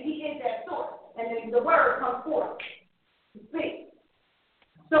foundation. He is that source. And then the word comes forth to speak.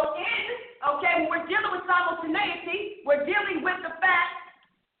 So when we're dealing with simultaneity, we're dealing with the fact,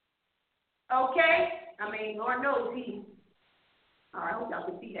 Lord knows all right, I hope y'all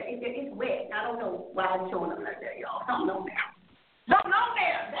can see that. It's wet. I don't know why it's showing up like that, y'all. Something on there. Something on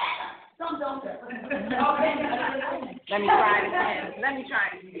there. Something on there. Okay. Let me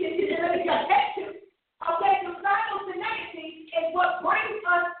try it again. Okay, so simultaneity is what brings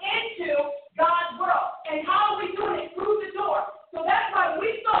us into God's world. And how are we doing it? Through the door. So that's why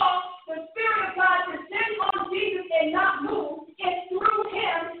we saw the Spirit of God descend on Jesus and not move. It's through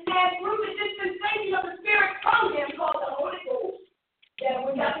him and through the dispensation of the Spirit from him called the Holy Ghost that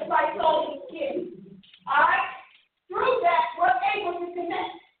we got to fight souls and skin. All right? Through that, we're able to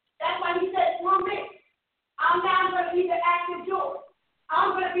connect. That's why he said, through me. I'm now going to be the active door.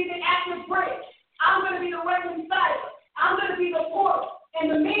 I'm going to be the active bridge. I'm going to be the reconciler. I'm going to be the portal and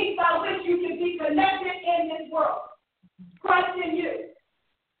the means by which you can be connected in this world. Christ in you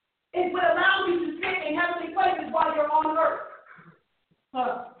is what allows you to sit in heavenly places while you're on earth.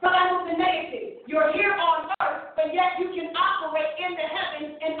 Simultaneity. You're here on earth, but yet you can operate in the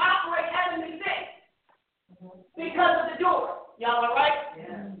heavens and operate heavenly things because of the door. Y'all all right?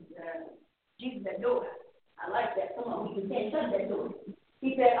 Yeah. Jesus, that door. I like that. Come on, you can't shut that door.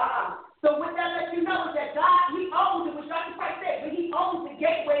 He said, So what that lets you know is that God, he owns it, which Dr. Christ said, but he owns the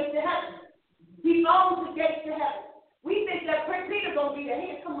gateway to heaven. He owns the gates to heaven. We think that Peter's going to be there.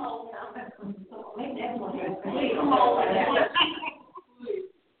 Hey, come on now. Come on.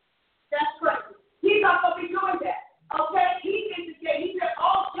 That's crazy. He's not going to be doing that. Okay? He is the gate. He said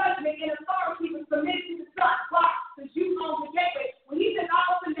all judgment and authority was submitted to the Son. Why? Because you own the gateway. When he said, I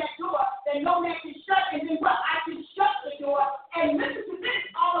open that door, then no man can shut, and then what? I can shut the door. And listen to this,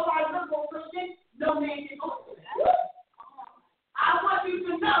 all of our liberal Christians, no man can open it. I want you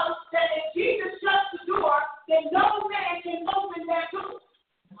to know that if Jesus shuts the door, then no man can open that door.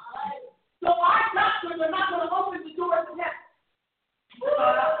 So our doctors are not going to open the door to heaven.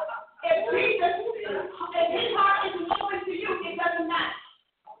 If his heart isn't open to you, it doesn't matter.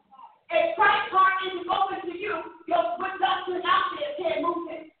 If Christ's heart isn't open to you, what doctrine out there can't move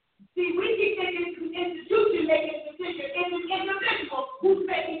him. See, we keep thinking it's an institution making a decision. It's an individual who's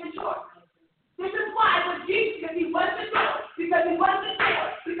making the choice. This is why with Jesus, because he was the door, this is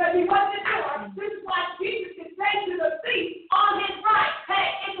why Jesus can say to the thief on his right, hey,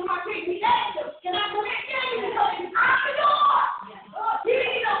 enter my kingdom. He asked him, can I come in? Yeah, he's out the door. He didn't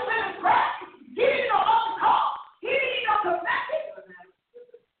need no women's breath. He didn't need no open call. He didn't need no confession.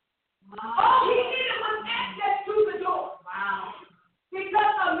 All he needed was access to the door. Wow.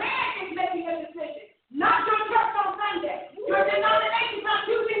 Because a man is making a decision, not your church on Sunday. Your denomination is not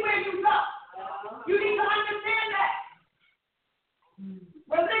choosing where you go. You need to understand that.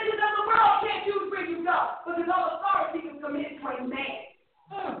 Religions of the world can't choose where you go because all authority is committed to a man.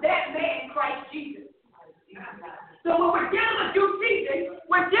 That man, Christ Jesus. So when we're dealing with due season,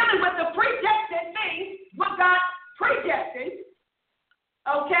 we're dealing with the predestined things, what God predestined,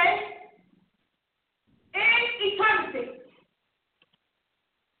 okay, in eternity.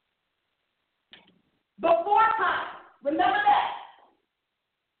 Before time. Remember that.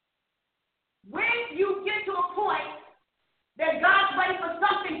 When you get to a point that God's ready for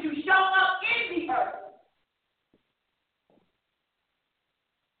something to show up in the earth,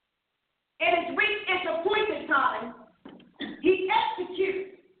 and it's reached its appointed time, he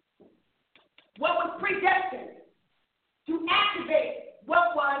executes what was predestined to activate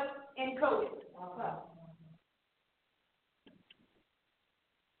what was encoded.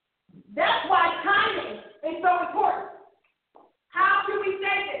 That's why timing is so important. How do we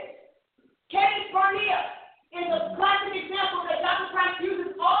say this? Canis Barnea is a classic example that Dr. Christ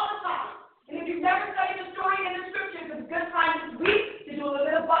uses all the time. And if you've never studied the story in the scriptures, it's a good time this week to do a little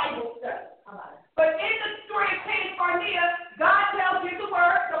bit of Bible study. But in the story of Canis Barnea, God tells you the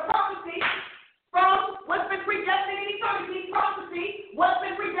word, the prophecy, from what's been predestined in eternity, prophecy, what's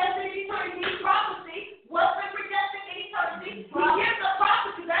been predestined in eternity,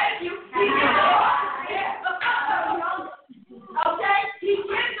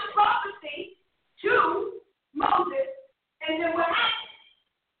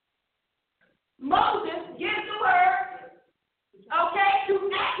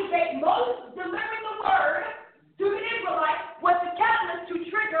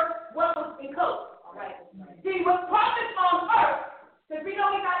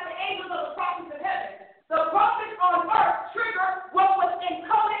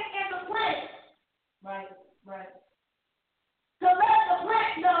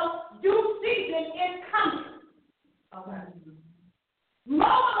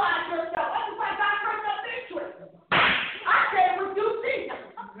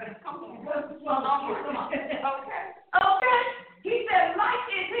 Okay. He said, life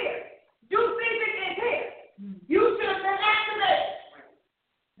is here. Due season is here. You should have been activated.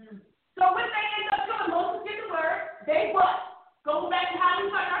 So what they end up doing, Moses get the word, they what? Going back to how we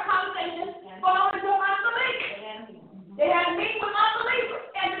started our conversation, falling into unbelief. They had a meeting with unbelievers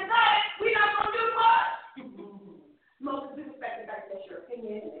and decided we're not going to do much. Moses disrespected that. That's your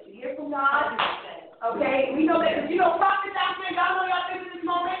opinion. That you hear from God. Okay, we know that, prophets out there, y'all know y'all think in this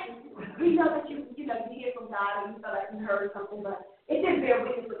moment. We know that you hear from God and you feel like you heard something, but it didn't bear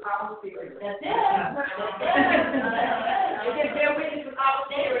witness with our spirit. That's it. It didn't bear witness with our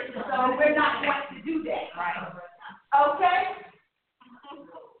spirit, so we're not going to do that. Right. Okay?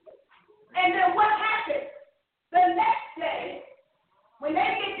 And then what happened? The next day, when they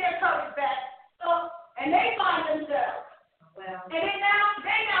get their courage back, and they find themselves, and they now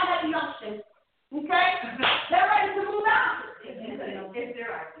have the unction. Okay? They're ready to move out. Okay? They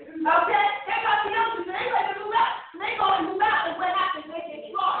got the youngsters, they're ready to move out. They go and move out, and what happens? They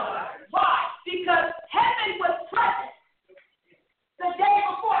get slaughtered. Why? Because heaven was present the day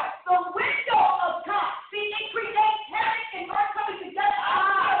before. The window of time. See, it creates heaven and earth coming together.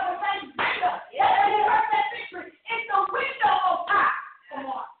 The same window. You heard that picture? It's the window of time. Come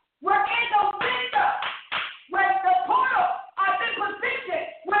on. We're in the window where the portal are been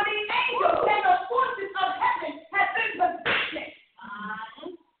positioned, where the angels and the forces of heaven have been positioned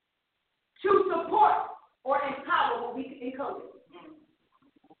to support or empower what we can encode.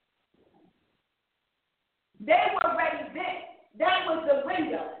 They were ready then. That was the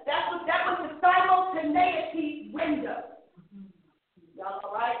window. That was the simultaneity window. Y'all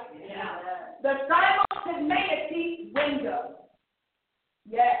all right? Yeah. The simultaneity window.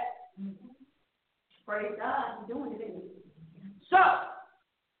 Yes. Praise God. He's doing it, isn't he? So,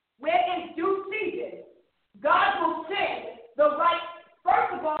 when it's due season, God will send the right.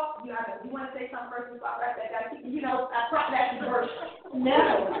 First of all, you want to say something first before I wrap that down? I probably that's the verse. No,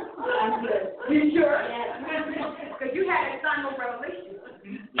 I'm good. You sure? Yes. Because you had a simul revelation.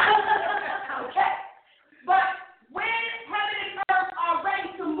 Okay. But when heaven and earth are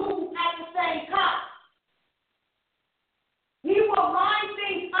ready to move at the same time, He will line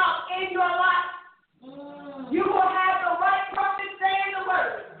things up in your life. You will have the right prophet saying the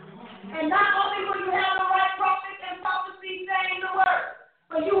word. And not only will you have the right prophet and prophecy saying the word,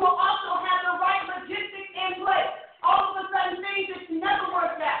 but you will also have the right logistics in place. All of a sudden, things just never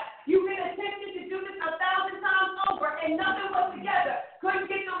worked out. You've been attempting to do this 1,000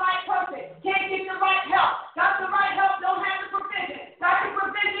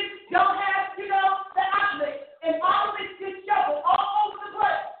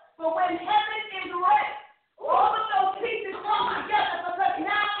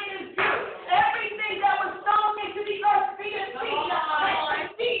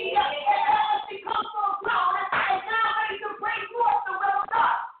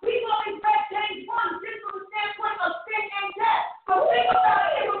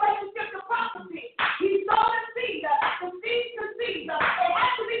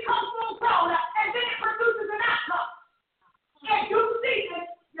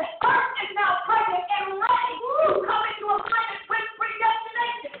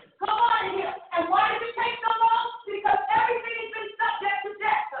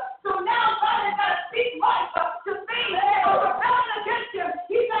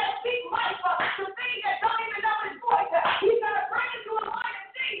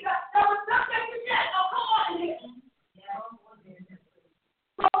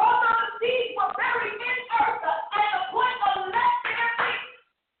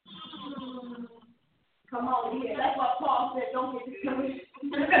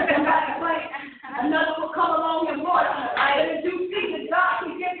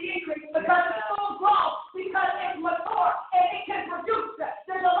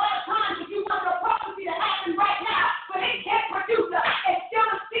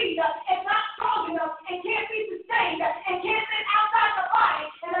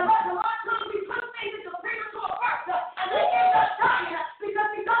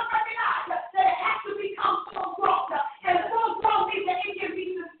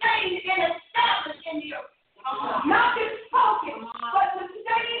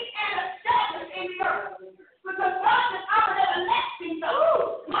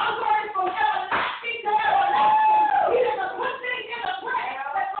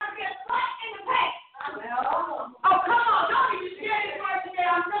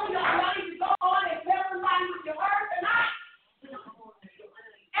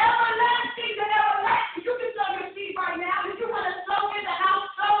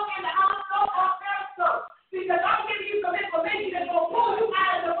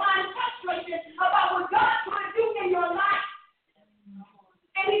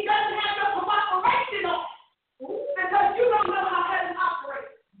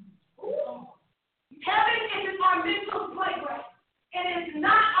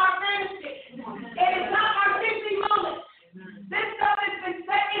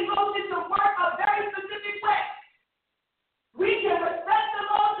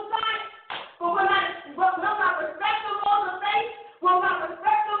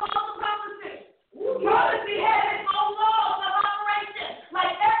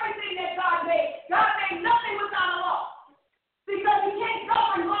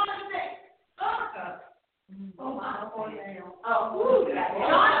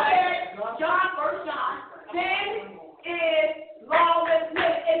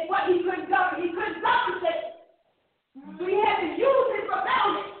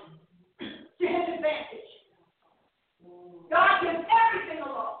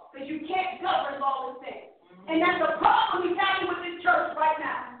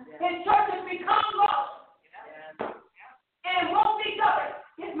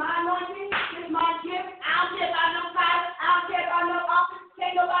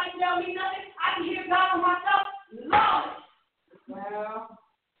 tell me nothing. I can hear God for myself. Lawless. Well,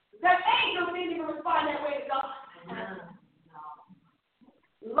 the angels didn't even respond that way to God.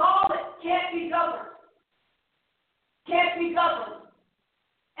 Lawless, can't be governed. Can't be governed.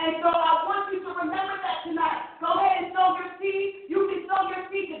 And so I want you to remember that tonight. Go ahead and sow your seed. You can sow your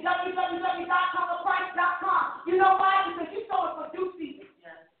seed to www.commonprice.com. You know why? Because you sow it for due season.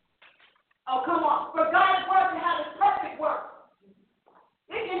 Oh, come on. For God's word to have its perfect work.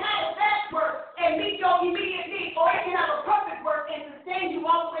 It can have its best work and meet your immediate need, or it can have a perfect work and sustain you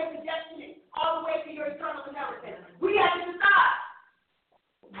all the way to destiny, all the way to your eternal inheritance. We have to decide.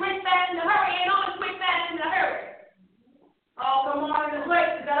 Quick, fast, in a hurry ain't always quick, fast, in a hurry. Oh, come on in the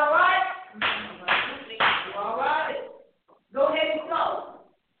place. Is that all right? All right. Go ahead and sow.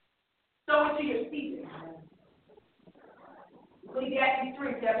 Sow into your season. Ecclesiastes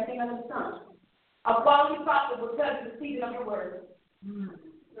 3 to everything under the sun. A quality prophet will tell you the season of your word.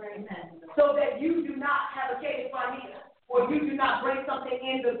 So that you do not have a case finita, or you do not bring something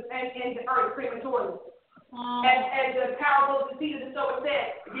in the earth prematurely. As the parable of the seed of the sower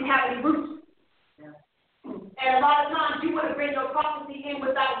said, it didn't have any roots. And a lot of times you want to bring your prophecy in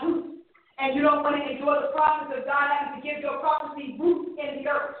without roots. And you don't want to enjoy the process of God having to give your prophecy roots in the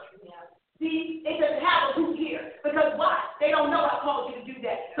earth. See, it doesn't have a root here. Because why? They don't know I called you to do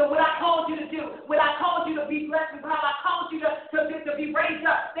that. So what I called you to do, what I called you to be blessed with, how I called you to be raised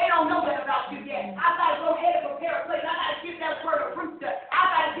up, they don't know that about you yet. I got to go ahead and prepare a place. I got to give that word of root to. I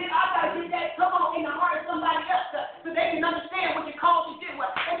got to get that, come on, in the heart of somebody else so they can understand what you called you to do.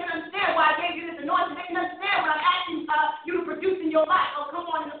 They can understand why I gave you this anointing. They can understand what I'm asking you to produce in your life. Oh, come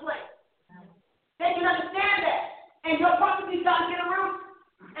on in the place. They can understand that. And your prophecy's got to get a root.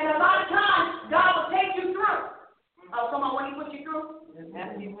 And a lot of times, God will take you through. Oh, come on, when He puts you through.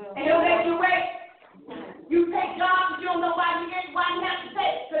 And He'll make you wait. You take jobs that you don't know why you have to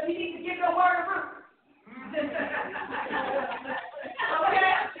take, because you need to give your word a root.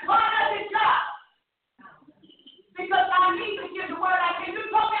 Okay? Why not this job? Because I need to give the word. You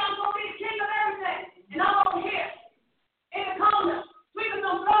told me I'm going to be the king of everything. And I'm over here in the corner, sweeping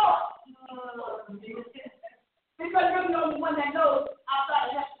some floors. Because you're the only one that knows outside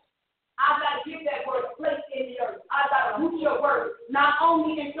of heaven. I've got to give that word a place in the earth. I've got to root your word, not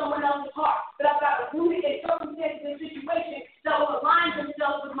only in someone else's heart, but I've got to root it in circumstances and situations that will align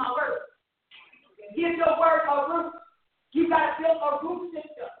themselves with my word. Give your word a root. You've got to build a root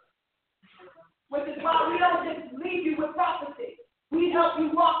system, which is why we don't just leave you with prophecy. We help you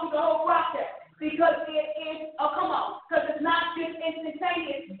walk through the whole process, because it is, because it's not just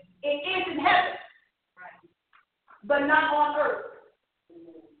instantaneous. It is in heaven. But not on earth.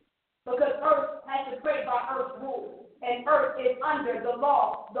 Because earth has to pray by earth's rules. And earth is under the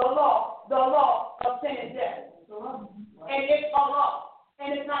law of sin and death. And it's a law.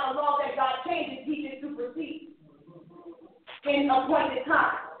 And it's not a law that God changes, He just supersedes in appointed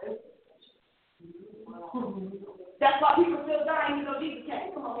time. That's why people still dying even though Jesus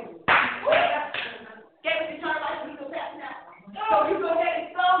came. Come on, here. Gave us eternal life, we go back now. So you go ahead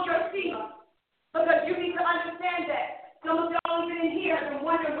and sow your seed. Because you need to understand that. Some of y'all even in here have been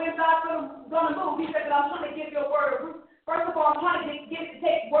wondering when God's going to move. He said, I'm trying to give you a word of root. First of all, I'm trying to get to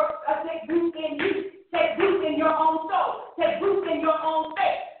take root in you. Take root in your own soul. Take root in your own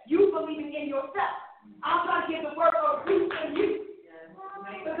faith. You believing in yourself. I'm trying to give the word of root in you.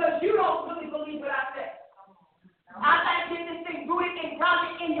 Because you don't really believe what I said. I got to get this thing rooted and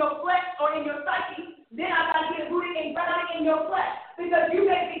grounded in your flesh or in your psyche. Then I got to get rooted and grounded in your flesh. Because you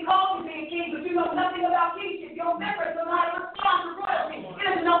may be called to be a king, but you know nothing about kingship. Your members don't know how to respond to royalty. It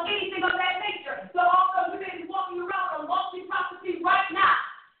doesn't know anything of that nature. So also you may be walking around a lofty prophecy right now.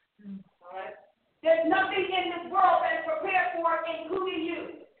 All right. There's nothing in this world that's prepared for it, including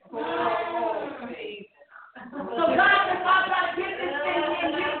you. So God says, I've got to get this thing in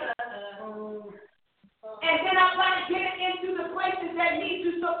you. And then I've got to get it into the places that need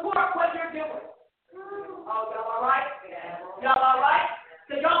to support what you're doing. Oh, y'all all right? Y'all all right?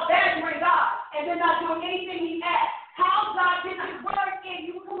 Because y'all badgering God and they're not doing anything He asked. How God did His word in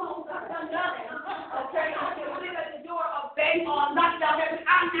you? Come on, God done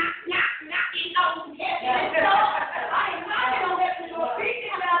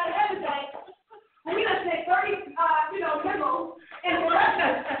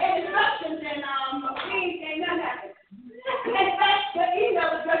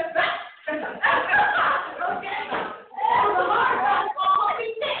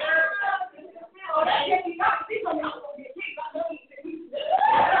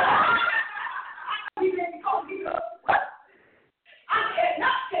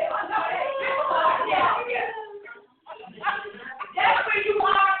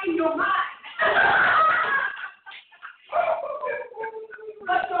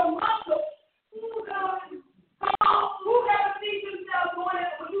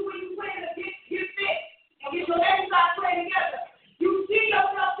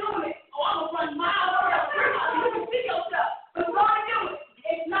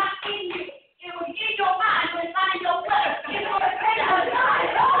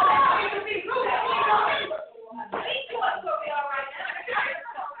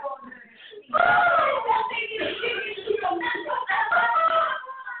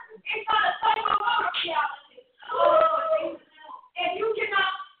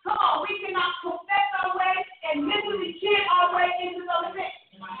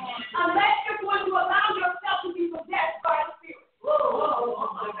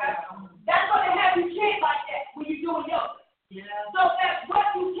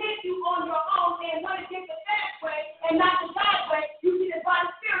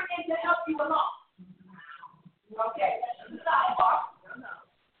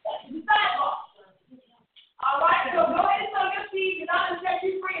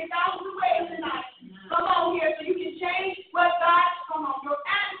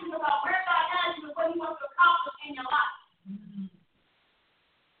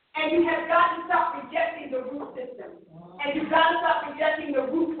And you've got to stop rejecting the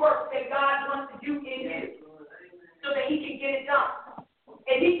root work that God wants to do in you so that he can get it done.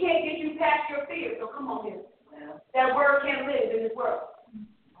 And he can't get you past your fear. So come on here. That word can't live in this world.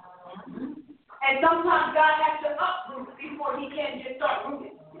 And sometimes God has to uproot before he can just start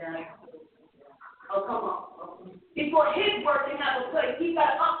rooting. Oh, come on. Before his word can have a place, he's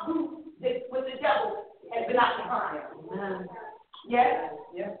got to uproot this what the devil has been occupying. Yes?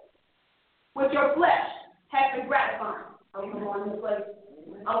 Yes. What your flesh has been gratifying. Oh, come on in the place.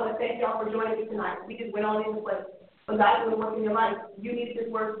 I want to thank y'all for joining me tonight. We just went on in the place. But God is working in your life. You needed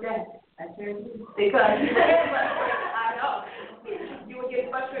this word today. Because I know you would get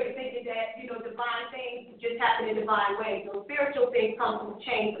frustrated thinking that, divine things just happen in divine ways. So spiritual things come to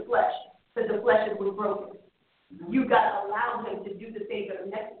change the flesh, because the flesh is what's broken. You've got to allow him to do the things that are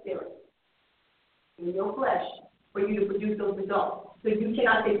necessary in your flesh for you to produce those results. So you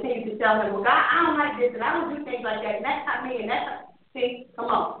cannot continue to tell him, well, God, I don't like this, and I don't do things like that, and that's not me, and that's not. See, come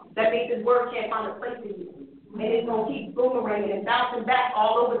on. That means his word can't find a place in you. And it's going to keep boomeranging and bouncing back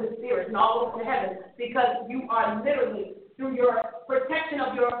all over the spirit and all over the heavens, because you are literally, through your protection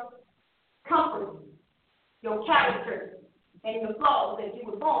of your comfort, your character, and the flaws that you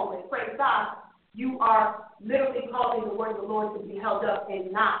were born with, praise God, you are literally causing the word of the Lord to be held up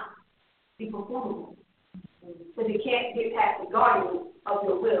and not be performable. Because it can't get past the guardian of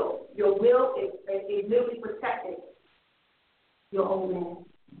your will. Your will is literally protecting your old man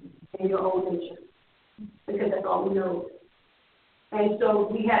and your old nature. Because that's all we know. And so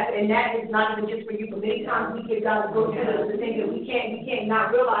we have, and that is not even just for you, but many times we give God the go to the things that we can't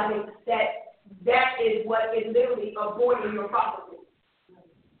not realizing that is what is literally avoiding your prophecy.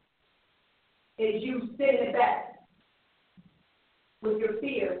 Is you sitting back with your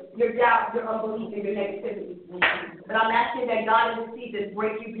fear, your doubt, your unbelief, and your negativity. But I'm asking that God in this season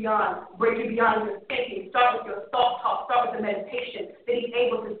break you beyond your thinking. Start with your thought talk, start with the meditation, that he's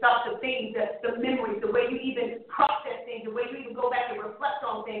able to stop the things, the memories, the way you even process things, the way you even go back and reflect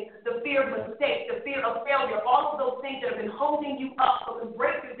on things, the fear of mistakes, the fear of failure, all of those things that have been holding you up for the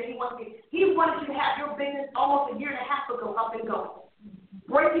breakthroughs that he wanted you. He wanted you to have your business almost a year and a half ago up and going.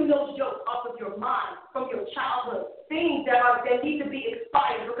 Breaking those jokes off of your mind from your childhood, things that need to be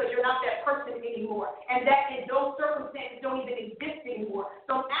expired because you're not that person anymore, and those circumstances don't even exist anymore.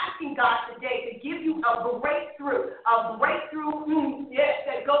 So I'm asking God today to give you a breakthrough,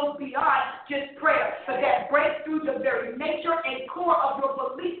 that goes beyond just prayer, but that breakthrough the very nature and core of your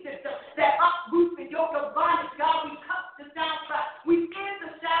belief system that uproots the yoke of bondage. God, we cut the soundtrack. We end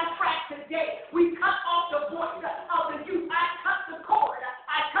the soundtrack today. We cut off the voice of the youth. I cut the cord.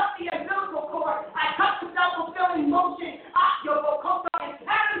 I cut the umbilical cord. I cut the self-fulfilling motion. Your vocosa and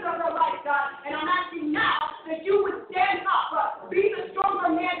patterns of your life, God. And I'm asking now that you would stand up, be the stronger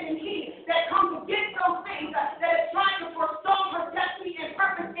man than he that comes against those things that is trying to forestall her destiny and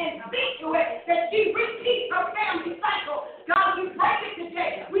purpose and speak to it, that she repeats her family cycle. God, we break it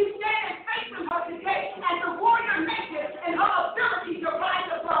today. We stand and face her today as a warrior naked and her ability to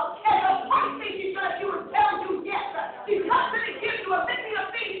rise above. And the one thing she's going to do is tell you yes. She's not going to give you a litany of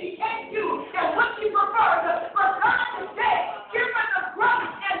things she can't do and what she prefers. But God today, give her the growth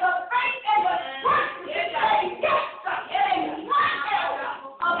and the faith and the strength to say yes in one area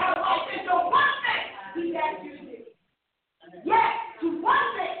of her life. And so one thing he has you to do. Yes, to one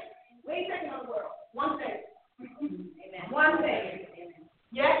thing. We ain't taking on the world. One thing. Amen. One thing.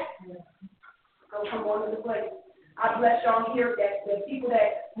 Yes? Go come on to the place. I bless y'all here that the people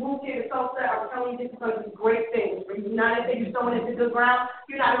that moved here to Tulsa, I'm telling you, this is going to be great things. You're not going to think you're sowing into good ground.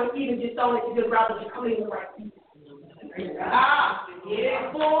 You're not going to even just sowing into good ground, but you're coming in the right people.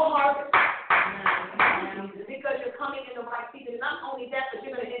 Full harvest. Because you're coming in the right season. Not only that, but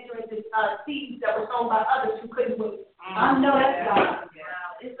you're going to enter into seeds that were sown by others who couldn't wait. I know that's God.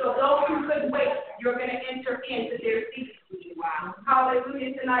 So those who couldn't wait, you're going to enter into their season. Wow.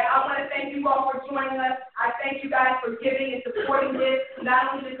 Hallelujah tonight. I want to thank you all for joining us. I thank you guys for giving and supporting this, not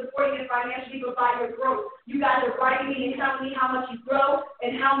only just supporting it financially, but by your growth. You guys are writing me and telling me how much you grow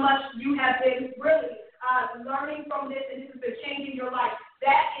and how much you have been really learning from this, and this has been changing your life.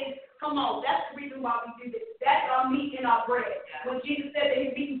 That is, come on, that's the reason why we do this. That's our meat and our bread. When Jesus said that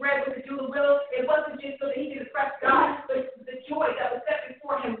his meat and bread was to do the will, it wasn't just so that he could impress God, but the joy that was set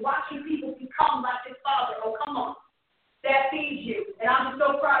before him, watching people become like his Father. Oh, come on. That feeds you. And I'm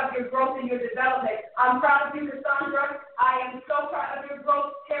so proud of your growth and your development. I'm proud of you, Cassandra. I am so proud of your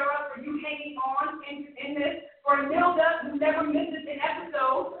growth, Tara, for you hanging on in this. For Nilda, who never misses an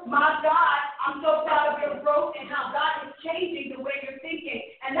episode, my God, I'm so proud of your growth and how God is changing the way you're thinking.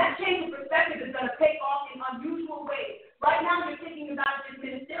 And that change of perspective is going to take off in unusual ways. Right now you're thinking about it just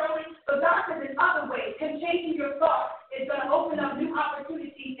ministerially, but God says in other ways, Him changing your thoughts is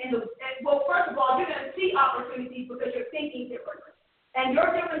And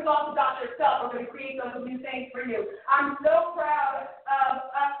your different thoughts about yourself are going to create those new things for you. I'm so proud of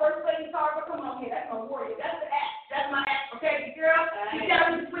First Lady Tarver. Come on here. That's my warrior. That's the act. That's my act. Okay, girl? You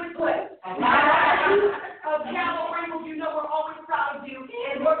got to switch clip. Of Cavalry, you know we're always proud of you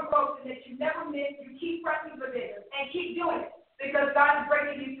and your growth and that you never miss. You keep pressing for this and keep doing it because God is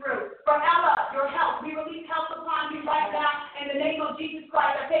breaking you through. For Ella, your health, we release health upon you right now in the name of Jesus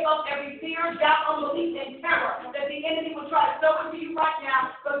Christ. I take off every fear, doubt, unbelief, and terror that the enemy will try to sow into you right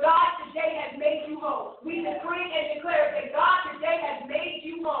now. But God today has made you whole. We decree and declare that God today has made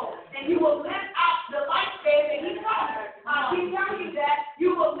you whole, and you will live out the lifespan that He promised. I keep telling you that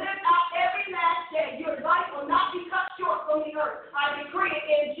you will live out every last day. Your life will not be cut short from the earth. I decree it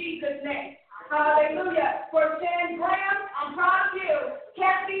in Jesus' name. Hallelujah. For Shan Graham, I'm proud of you.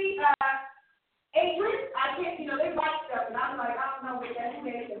 Kathy, Adrian, I can't, they write stuff, and I'm like, I don't know what that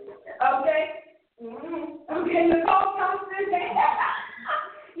is. Okay? Mm-hmm. Okay, Nicole Thompson.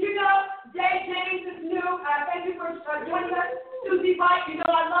 Jay James is new. Thank you for joining us. Susie White,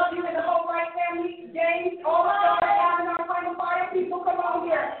 I love you and the whole Wright family. James, all of us are down in our final fire. People, come on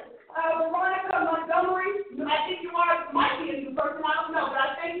here. Veronica Montgomery, I think you might be a new person, I don't know, but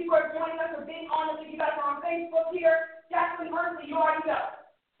I thank you for joining us and being on it. You guys are on Facebook here. Jacqueline Hursley, you already know.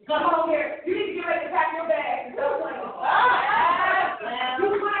 Come on here. You need to get ready to pack your bags. You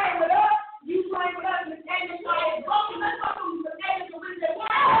playing with us. You playing with us, Miss Agnes. Let's welcome Miss Agnes Elizabeth.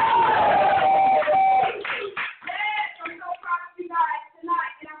 Yes, I'm so proud of you guys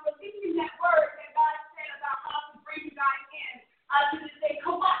tonight, and I'm releasing that word that God said about how to bring you guys in. To just say,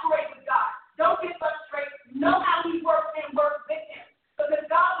 cooperate with God. Don't get frustrated. Know how He works and work with Him. Because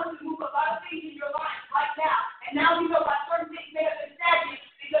God wants to move a lot of things in your life right now. And now we know why certain things may have been stagnant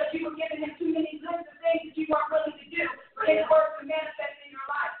because you were giving Him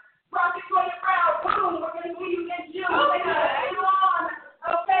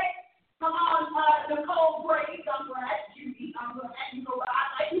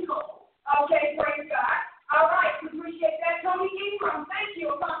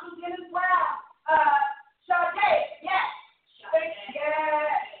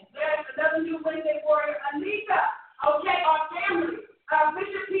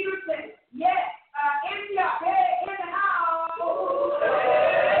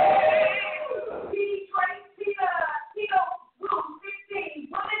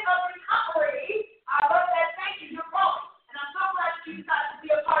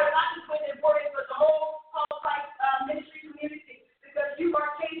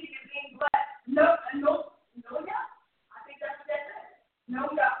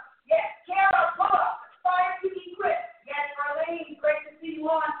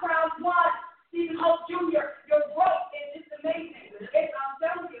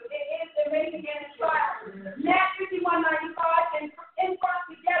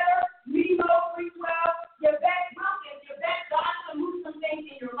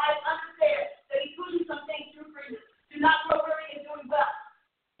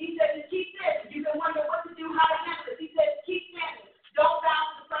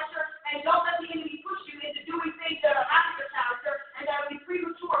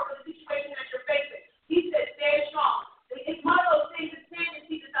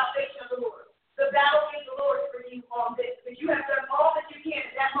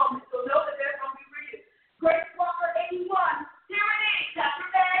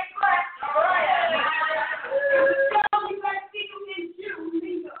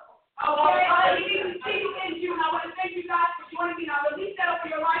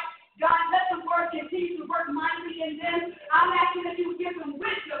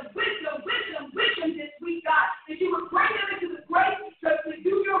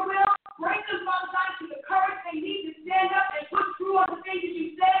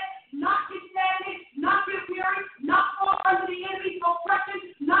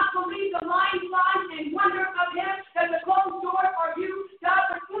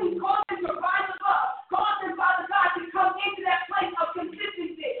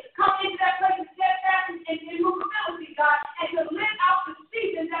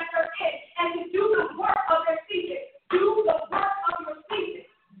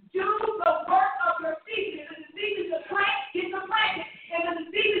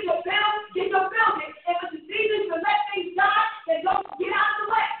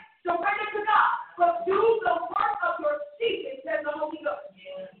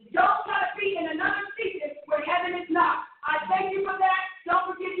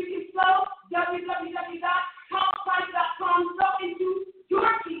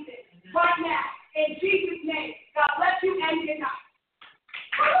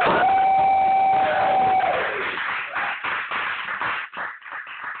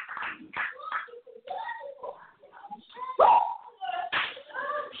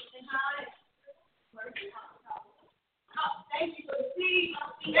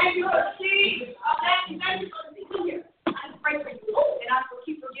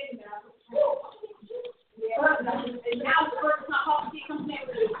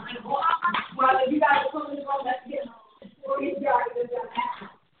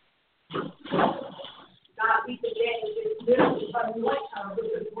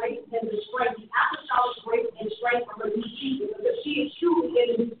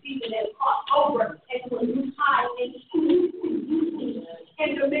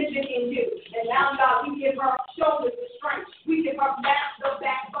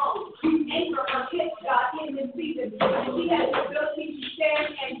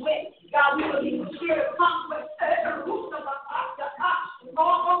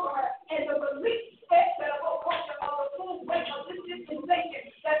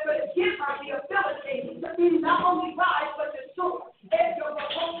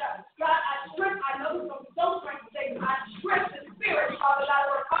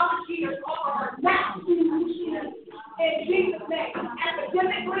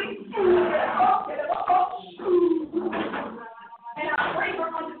academically, and I bring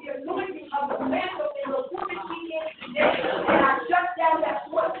her under the anointing of the mantle and the woman she is today. And I shut down that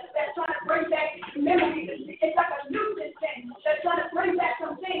voice that's trying to bring back memories. It's like a nuisance thing that's trying to bring back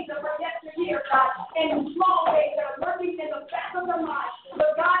some things of her yesteryear, God, in small ways that are working in the back of her mind.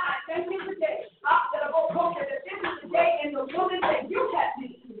 But God, I thank you today that this is the day and the woman that you have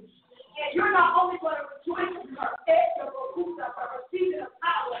me. And you're not only going to rejoice in her head, but her season of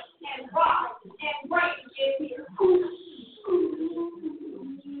power and rise and reign is here.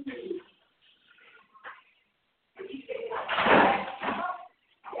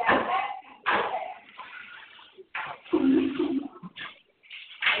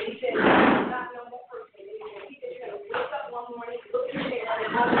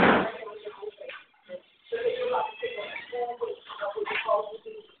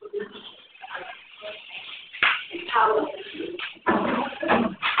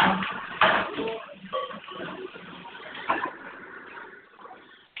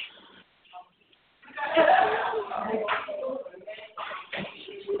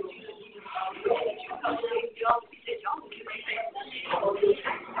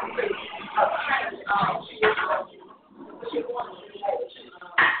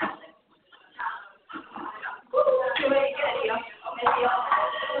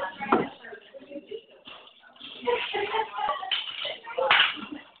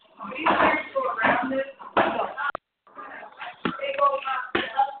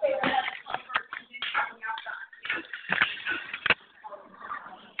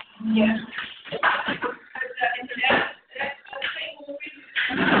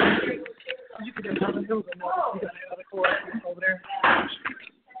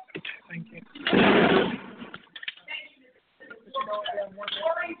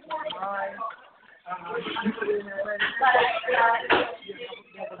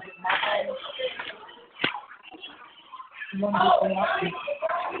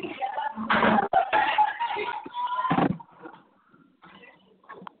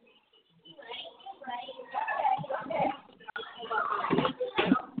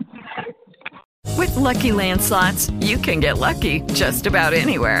 With Lucky Land Slots, you can get lucky just about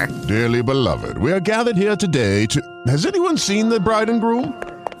anywhere. Dearly beloved, we are gathered here today to... Has anyone seen the bride and groom?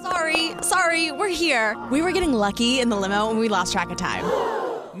 Sorry, we're here. We were getting lucky in the limo and we lost track of time.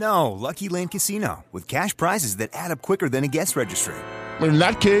 No, Lucky Land Casino, with cash prizes that add up quicker than a guest registry. In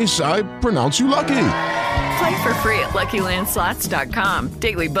that case, I pronounce you lucky. Play for free at LuckyLandSlots.com.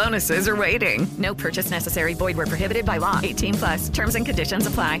 Daily bonuses are waiting. No purchase necessary. Void where prohibited by law. 18+. Terms and conditions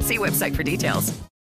apply. See website for details.